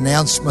 they're an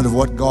announcement of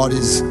what God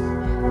is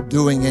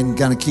doing and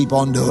going to keep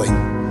on doing.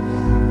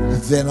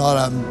 They're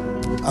not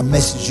a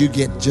message you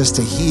get just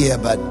to hear,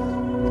 but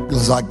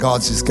it's like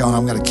God's just going,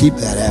 I'm going to keep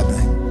that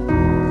happening.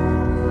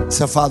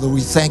 So, Father,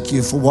 we thank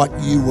you for what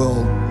you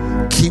will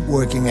keep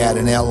working out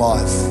in our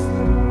life.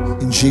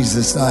 In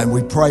Jesus' name,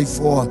 we pray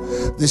for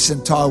this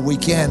entire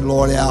weekend,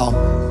 Lord.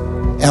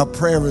 Our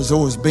prayer has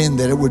always been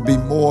that it would be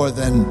more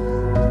than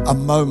a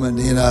moment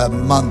in a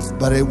month,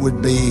 but it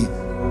would be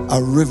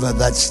a river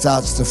that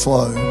starts to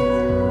flow.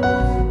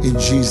 In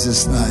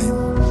Jesus' name,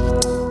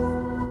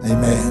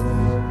 amen.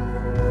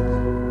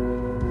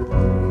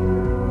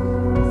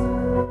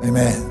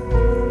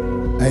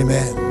 Amen.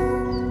 Amen.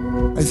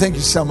 I thank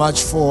you so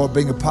much for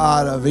being a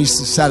part of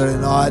Easter Saturday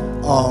night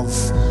of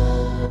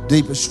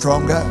Deeper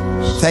Stronger.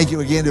 Thank you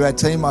again to our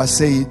team. I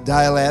see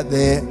Dale out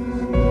there.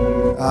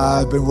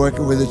 I've been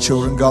working with the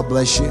children. God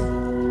bless you.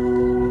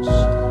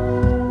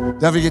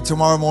 Don't forget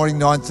tomorrow morning,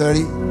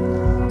 9:30.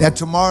 Now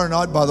tomorrow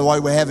night, by the way,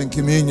 we're having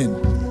communion.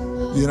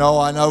 You know,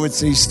 I know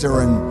it's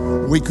Easter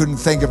and we couldn't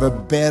think of a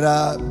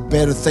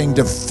better thing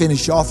to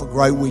finish off a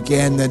great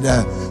weekend than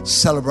to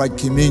celebrate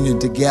communion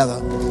together,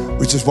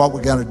 which is what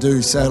we're going to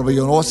do. So it'll be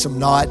an awesome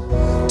night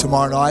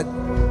tomorrow night.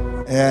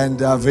 And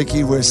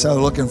Vicky, we're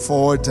so looking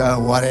forward to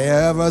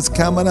whatever's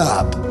coming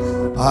up.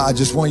 I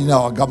just want you to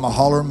know I got my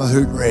holler and my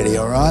hoot ready,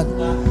 all right?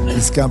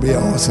 It's going to be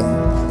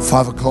awesome.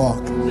 5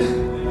 o'clock.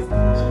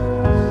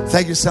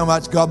 Thank you so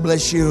much. God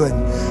bless you.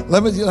 And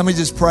let me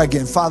just pray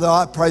again. Father,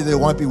 I pray there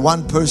won't be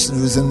one person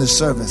who's in this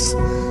service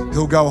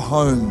who'll go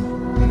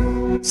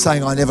home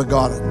saying, I never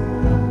got it.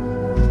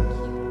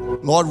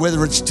 Lord,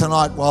 whether it's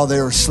tonight while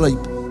they're asleep,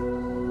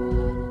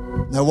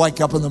 they'll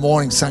wake up in the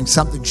morning saying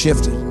something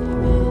shifted.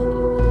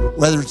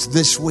 Whether it's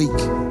this week,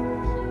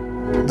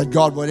 but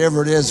God,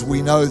 whatever it is,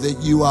 we know that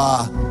you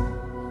are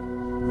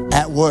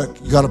at work.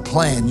 You got a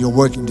plan you're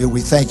working to.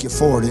 We thank you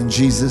for it in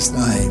Jesus'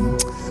 name.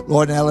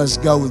 Lord, now let us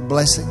go with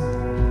blessing.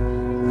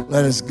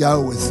 Let us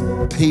go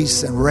with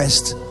peace and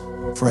rest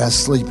for our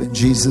sleep in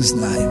Jesus'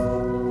 name.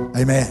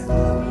 Amen.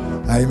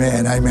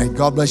 Amen. Amen.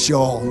 God bless you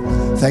all.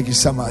 Thank you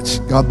so much.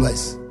 God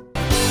bless.